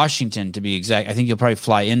actually Washington, to be exact. I think you'll probably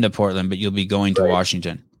fly into Portland, but you'll be going to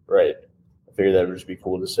Washington. Right. I figured that would just be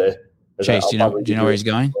cool to say. Chase, do you know where he's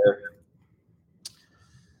going?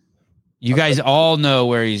 You guys all know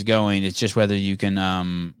where he's going. It's just whether you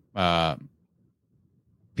can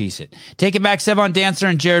piece it. Take it back. Sevon Dancer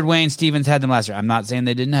and Jared Wayne Stevens had them last year. I'm not saying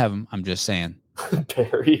they didn't have them. I'm just saying.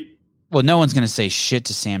 Perry. Well, no one's going to say shit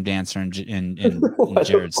to Sam Dancer and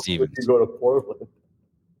Jared Stevens. You go to Portland.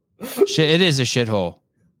 Shit, it is a shithole,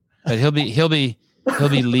 but he'll be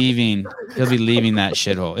leaving. He'll be leaving that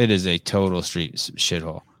shithole. It is a total street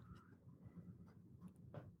shithole.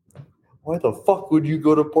 Why the fuck would you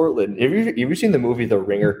go to Portland? Have you seen the movie The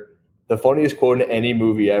Ringer? The funniest quote in any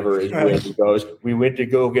movie ever is when he goes, "We went to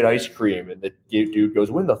go get ice cream," and the dude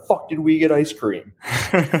goes, "When the fuck did we get ice cream?"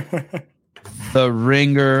 The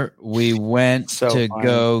Ringer. We went So to funny.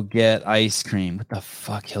 go get ice cream. What the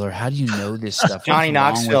fuck, Hiller? How do you know this stuff? Johnny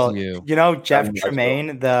What's wrong Knoxville. with you? You know Jeff Johnny Knoxville.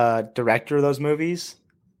 Tremaine, the director of those movies?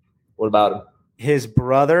 What about him? His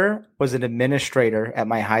brother was an administrator at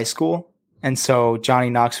my high school. And so Johnny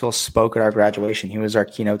Knoxville spoke at our graduation. He was our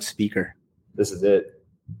keynote speaker. This is it.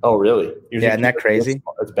 Oh, really? Yeah, isn't that crazy?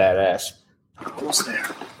 That's badass. Almost there.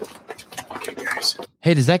 Okay, guys.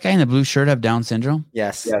 Hey, does that guy in the blue shirt have Down syndrome?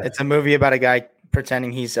 Yes. Yeah. It's a movie about a guy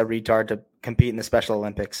pretending he's a retard to compete in the Special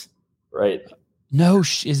Olympics. Right. No,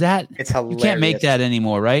 is that? It's hilarious. You can't make that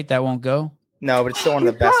anymore, right? That won't go. No, but it's still one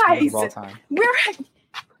of the best movies of all time.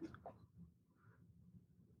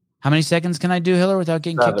 How many seconds can I do, Hiller, without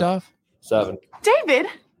getting kicked 7. off? 7. David,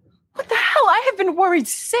 what the hell? I have been worried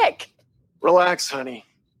sick. Relax, honey.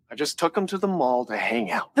 I just took him to the mall to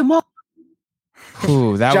hang out. The mall.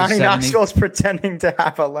 Ooh, that Johnny was 70. Knoxville's pretending to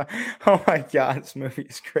have oh my God, this movie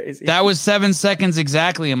is crazy. That was 7 seconds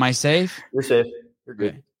exactly. Am I safe? You're safe. You're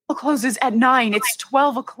good. Closes at 9. It's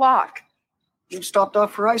 12 o'clock. You stopped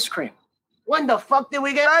off for ice cream. When the fuck did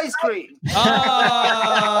we get ice cream?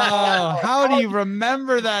 Oh, how do you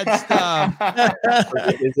remember that stuff?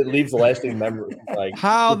 It leaves lasting memory. Like,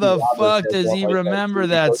 How the fuck does he remember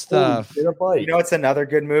that stuff? You know what's another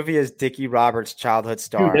good movie is Dickie Roberts' childhood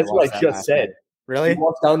star. Dude, that's what I just said. Really? He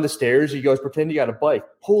walks down the stairs. He goes, "Pretend you got a bike."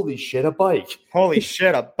 Holy shit, a bike! Holy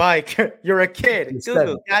shit, a bike. You're a kid. It's Goo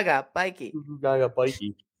 7. gaga bikey. Got a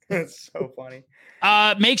bikey. It's so funny.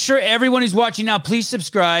 Make sure everyone who's watching now, please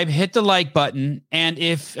subscribe, hit the like button. And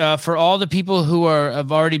if for all the people who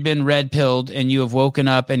have already been red pilled and you have woken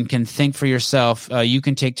up and can think for yourself, you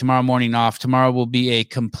can take tomorrow morning off. Tomorrow will be a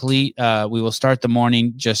complete, we will start the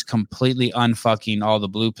morning just completely unfucking all the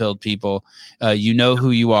blue pilled people. You know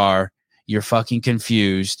who you are. You're fucking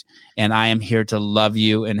confused. And I am here to love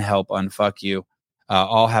you and help unfuck you.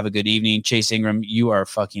 All have a good evening. Chase Ingram, you are a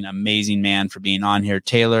fucking amazing man for being on here.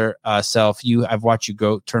 Taylor Self, I've watched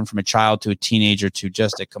you turn from a child to a teenager to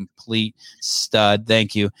just a complete stud.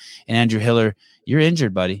 Thank you. And Andrew Hiller, you're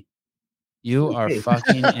injured, buddy. You are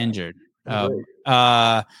fucking injured.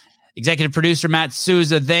 Executive producer Matt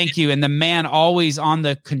Souza, thank you. And the man always on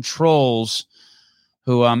the controls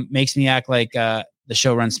who makes me act like the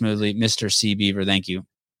show runs smoothly, Mr. C. Beaver, thank you.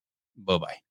 Bye-bye.